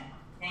you.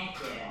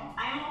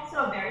 I'm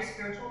also a very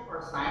spiritual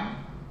person,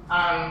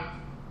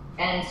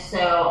 and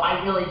so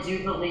I really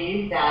do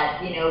believe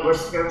that we're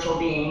spiritual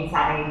beings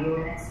having a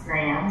human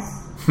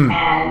experience.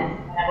 And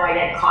whenever I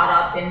get caught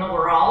up in the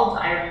world,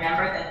 I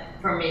remember that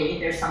for me,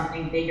 there's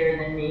something bigger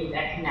than me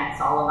that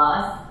connects all of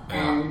us.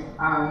 And,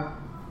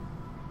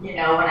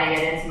 when I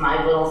get into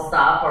my little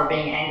stuff or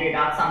being angry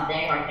about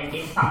something or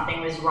thinking something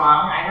was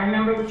wrong, I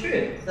remember the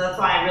truth. So that's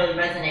why I really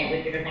resonate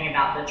with your thing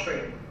about the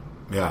truth.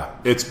 Yeah,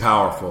 it's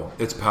powerful.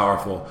 It's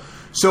powerful.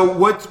 So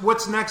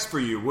what's next for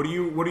you? What are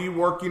you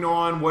working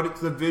on? What is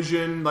the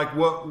vision? Like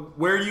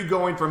where are you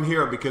going from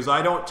here? Because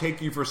I don't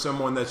take you for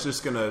someone that's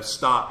just going to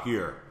stop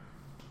here.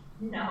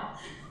 No,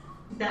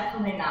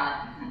 definitely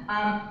not.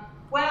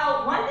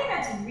 Well, one thing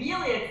that's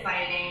really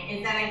exciting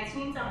is that I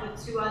teamed up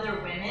with two other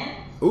women.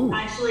 Ooh.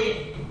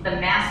 Actually, the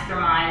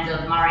mastermind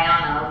of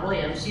Mariana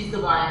Williams. She's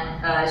the one,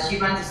 she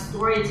runs a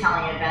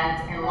storytelling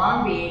event in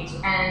Long Beach,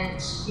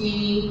 and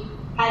she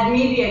had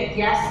me be a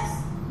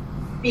guest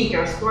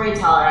speaker,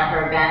 storyteller at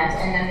her event,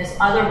 and then this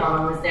other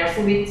woman was there.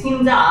 So we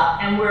teamed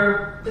up, and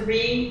we're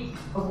 3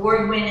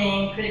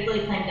 award-winning, critically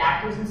acclaimed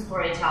actors and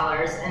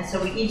storytellers, and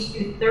so we each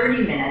do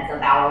 30 minutes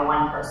of our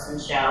one-person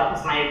show,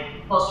 because my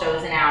full show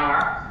is an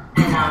hour,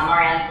 and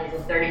Marianne does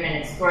a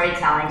 30-minute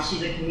storytelling.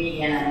 She's a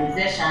comedian and a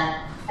musician,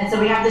 and so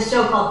we have this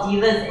show called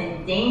Divas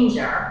in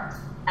Danger,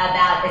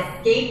 about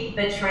escape,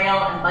 betrayal,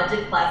 and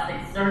budget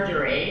plastic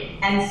surgery.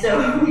 And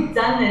so we've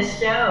done this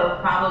show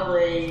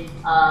probably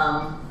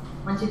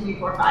 1, 2, 3,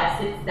 4, 5,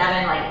 6,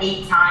 7, like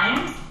 8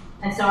 times.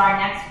 And so our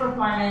next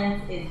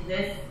performance is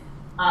this,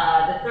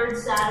 the 3rd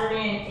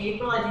Saturday in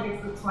April. I think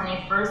it's the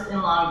 21st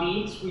in Long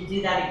Beach. We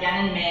do that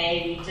again in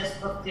May. We just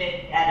booked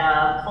it at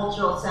a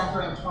cultural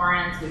center in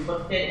Torrance. We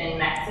booked it in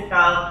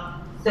Mexico.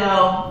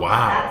 So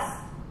that's,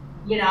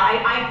 you know,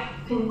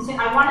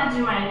 I want to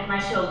do my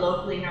show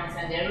locally here in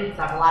San Diego because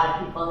I have a lot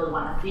of people who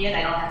want to see it.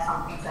 I don't have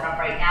something set up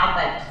right now,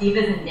 but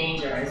Divas in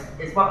Danger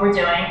is what we're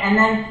doing. And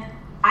then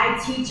I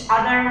teach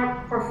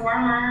other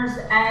performers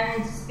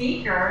and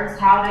speakers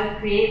how to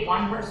create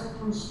one-person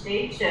from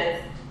stage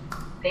shows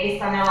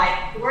based on their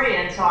life story.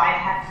 And so I've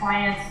had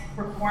clients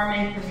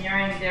performing,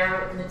 premiering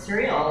their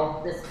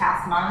material this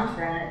past month,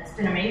 and it's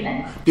been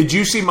amazing. Did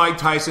you see Mike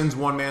Tyson's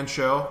one-man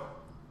show?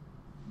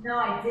 No,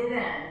 I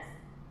didn't.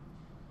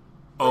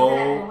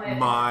 Oh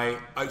my.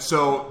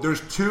 So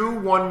there's 2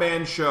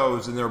 one-man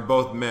shows, and they're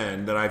both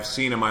men, that I've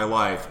seen in my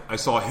life. I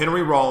saw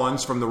Henry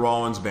Rollins from the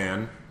Rollins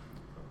Band,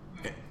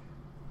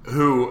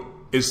 who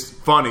is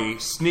funny,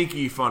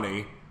 sneaky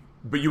funny,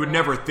 but you would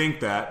never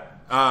think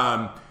that.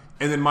 And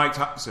then Mike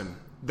Tyson.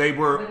 They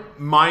were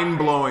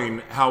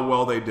mind-blowing how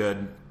well they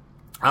did.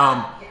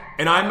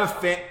 And I'm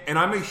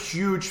a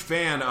huge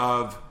fan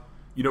of,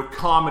 you know,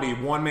 comedy,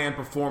 one-man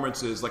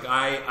performances. Like,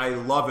 I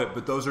love it,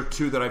 but those are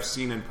 2 that I've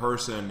seen in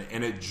person,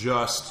 and it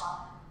just,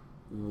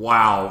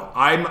 wow.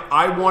 I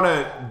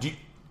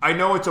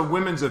know it's a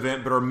women's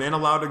event, but are men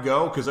allowed to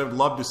go? Because I'd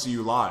love to see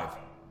you live.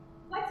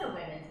 What's a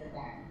women's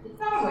event? It's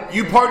not a women's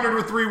event. You partnered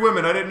with 3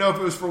 women. I didn't know if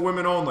it was for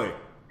women only.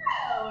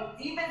 No,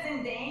 Divas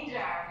in Danger.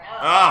 No.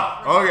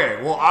 Ah, okay.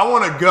 Well, I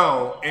want to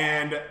go,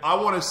 and I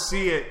want to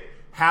see it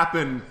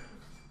happen.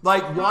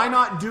 Like, why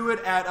not do it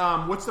at,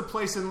 what's the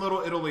place in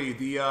Little Italy,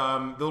 the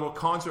little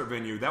concert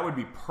venue? That would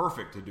be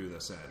perfect to do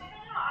this at. No.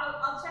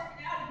 I'll check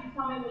it out if you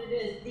tell me what it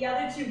is. The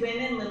other 2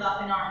 women live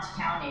up in Orange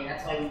County.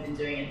 That's why we've been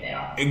doing it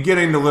there. And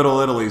getting to Little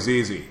Italy is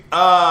easy.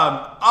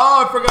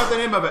 I forgot the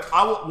name of it.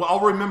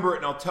 I'll remember it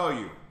and I'll tell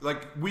you.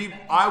 Like,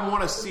 I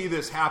want to see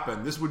this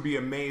happen. This would be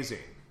amazing.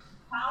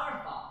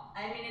 Powerful.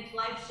 I mean, it's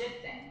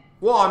life-shifting.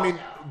 Well, I mean,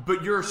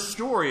 but your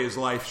story is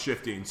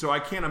life-shifting, so I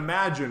can't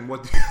imagine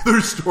what the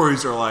other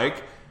stories are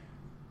like.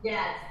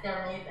 Yeah,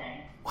 they're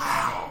amazing.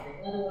 Wow.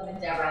 The other woman,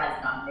 Deborah,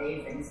 has an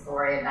amazing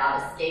story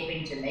about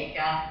escaping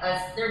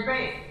Jamaica. They're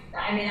great.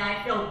 I mean,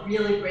 I feel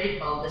really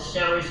grateful. The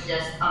show is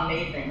just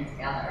amazing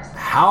together.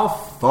 How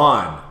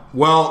fun.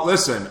 Well,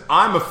 listen,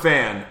 I'm a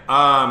fan.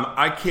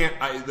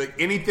 Like,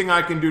 anything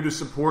I can do to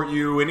support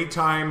you,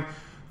 anytime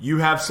you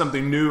have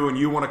something new and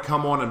you want to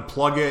come on and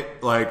plug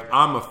it, like,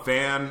 I'm a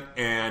fan,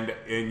 and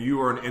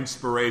you are an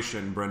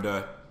inspiration,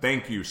 Brenda.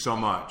 Thank you so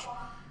much.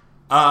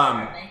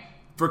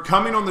 For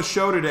coming on the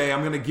show today, I'm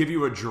going to give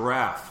you a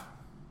giraffe.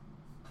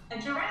 A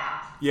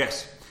giraffe?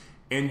 Yes.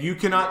 And you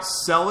cannot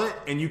sell it,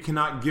 and you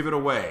cannot give it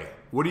away.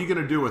 What are you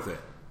going to do with it?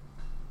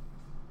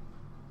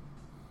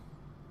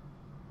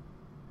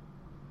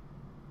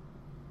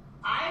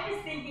 I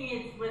was thinking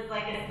it was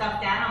like a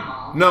stuffed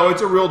animal. No,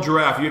 it's a real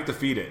giraffe. You have to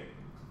feed it.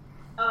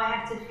 Oh, I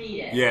have to feed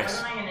it.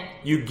 Yes. What am I going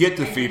to do? You get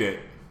to feed it.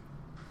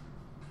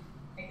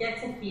 I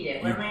get to feed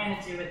it. What am I going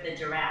to do with the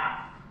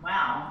giraffe?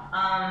 Wow.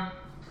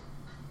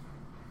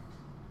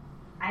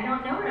 I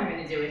don't know what I'm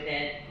going to do with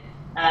it.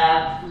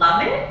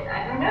 Love it?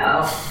 I don't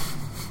know.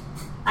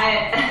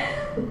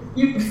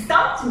 You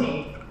stumped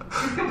me.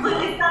 You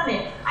completely stumped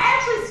me. I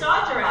actually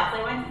saw giraffes.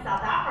 I went to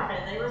South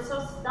Africa. They were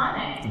so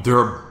stunning.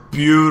 They're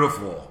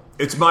beautiful.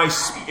 It's my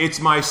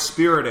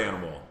spirit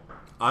animal.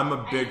 I'm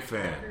a big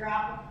fan. A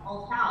giraffe at the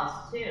old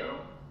house too.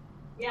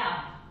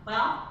 Yeah.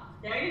 Well,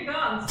 there you go.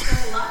 I'm just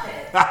going to love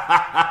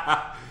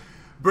it.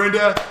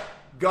 Brenda,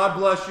 God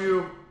bless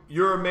you.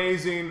 You're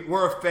amazing.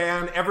 We're a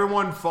fan.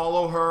 Everyone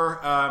follow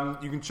her.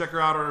 You can check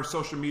her out on her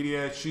social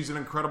media. She's an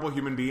incredible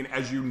human being,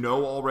 as you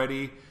know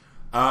already.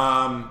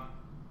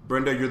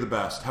 Brenda, you're the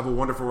best. Have a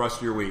wonderful rest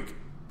of your week.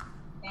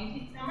 Thank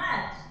you so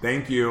much.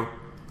 Thank you.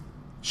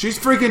 She's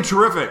freaking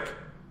terrific.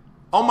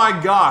 Oh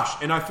my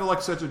gosh. And I feel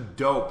like such a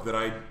dope that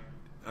I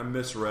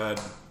misread.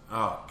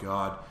 Oh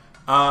God.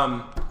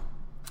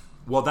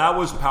 Well, that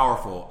was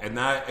powerful. And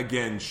that,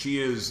 again,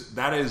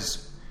 that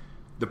is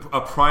a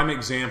prime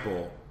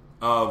example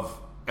of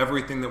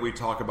everything that we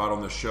talk about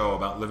on the show,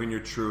 about living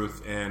your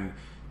truth and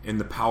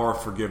the power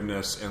of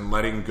forgiveness and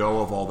letting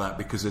go of all that,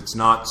 because it's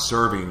not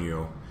serving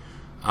you.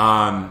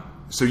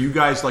 So you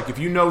guys, like, if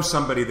you know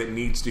somebody that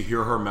needs to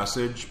hear her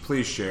message,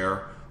 please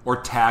share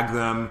or tag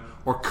them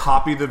or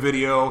copy the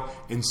video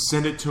and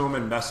send it to them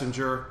in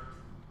Messenger,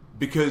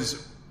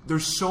 because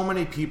there's so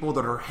many people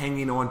that are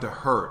hanging on to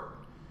hurt.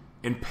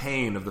 and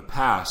pain of the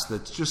past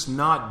that's just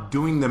not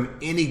doing them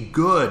any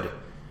good.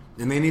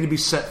 And they need to be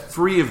set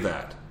free of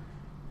that.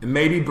 And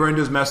maybe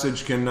Brenda's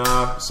message can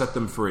set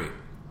them free.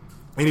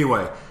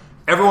 Anyway,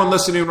 everyone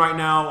listening right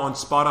now on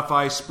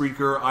Spotify,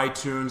 Spreaker,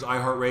 iTunes,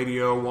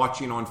 iHeartRadio,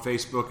 watching on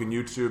Facebook and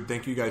YouTube,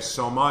 thank you guys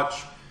so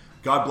much.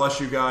 God bless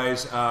you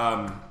guys. It's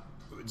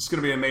going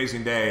to be an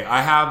amazing day.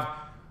 I have,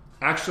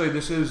 actually,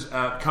 this is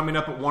coming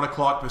up at 1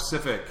 o'clock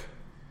Pacific.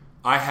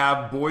 I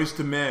have Boys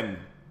to Men,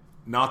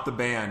 not the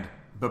band,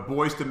 but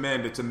Boys to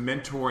Men. It's a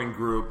mentoring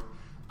group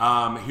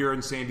here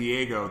in San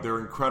Diego. They're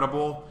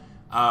incredible.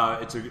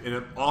 It's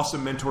an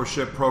awesome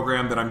mentorship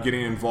program that I'm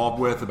getting involved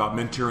with about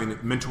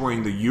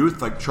mentoring the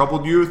youth, like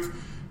troubled youth,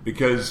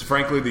 because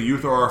frankly, the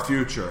youth are our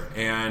future.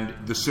 And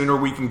the sooner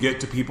we can get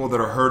to people that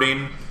are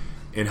hurting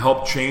and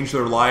help change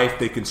their life,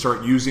 they can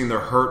start using their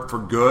hurt for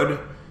good,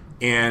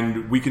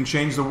 and we can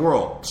change the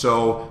world.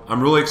 So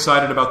I'm really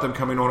excited about them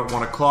coming on at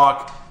 1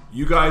 o'clock.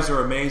 You guys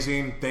are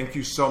amazing. Thank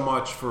you so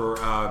much for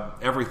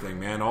everything,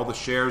 man. All the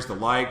shares, the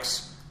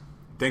likes.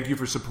 Thank you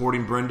for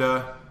supporting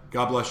Brenda.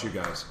 God bless you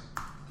guys.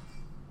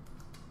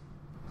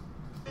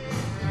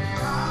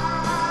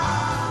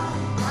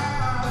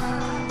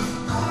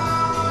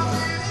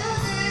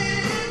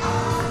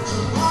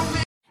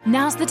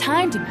 Now's the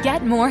time to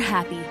get more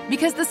happy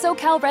because the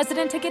SoCal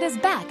resident ticket is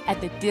back at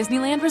the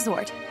Disneyland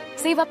Resort.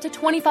 Save up to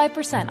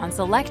 25% on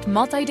select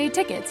multi-day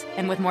tickets,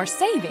 and with more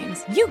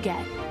savings, you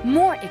get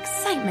more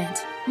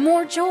excitement,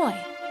 more joy,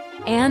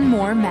 and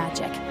more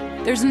magic.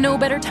 There's no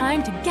better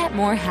time to get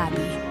more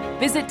happy.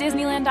 Visit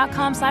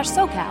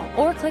Disneyland.com/SoCal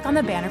or click on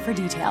the banner for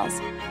details.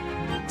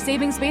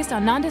 Savings based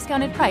on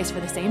non-discounted price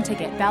for the same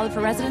ticket. Valid for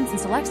residents in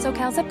select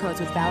SoCal zip codes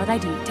with valid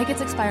ID.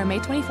 Tickets expire May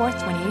 24th,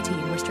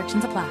 2018.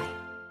 Restrictions apply.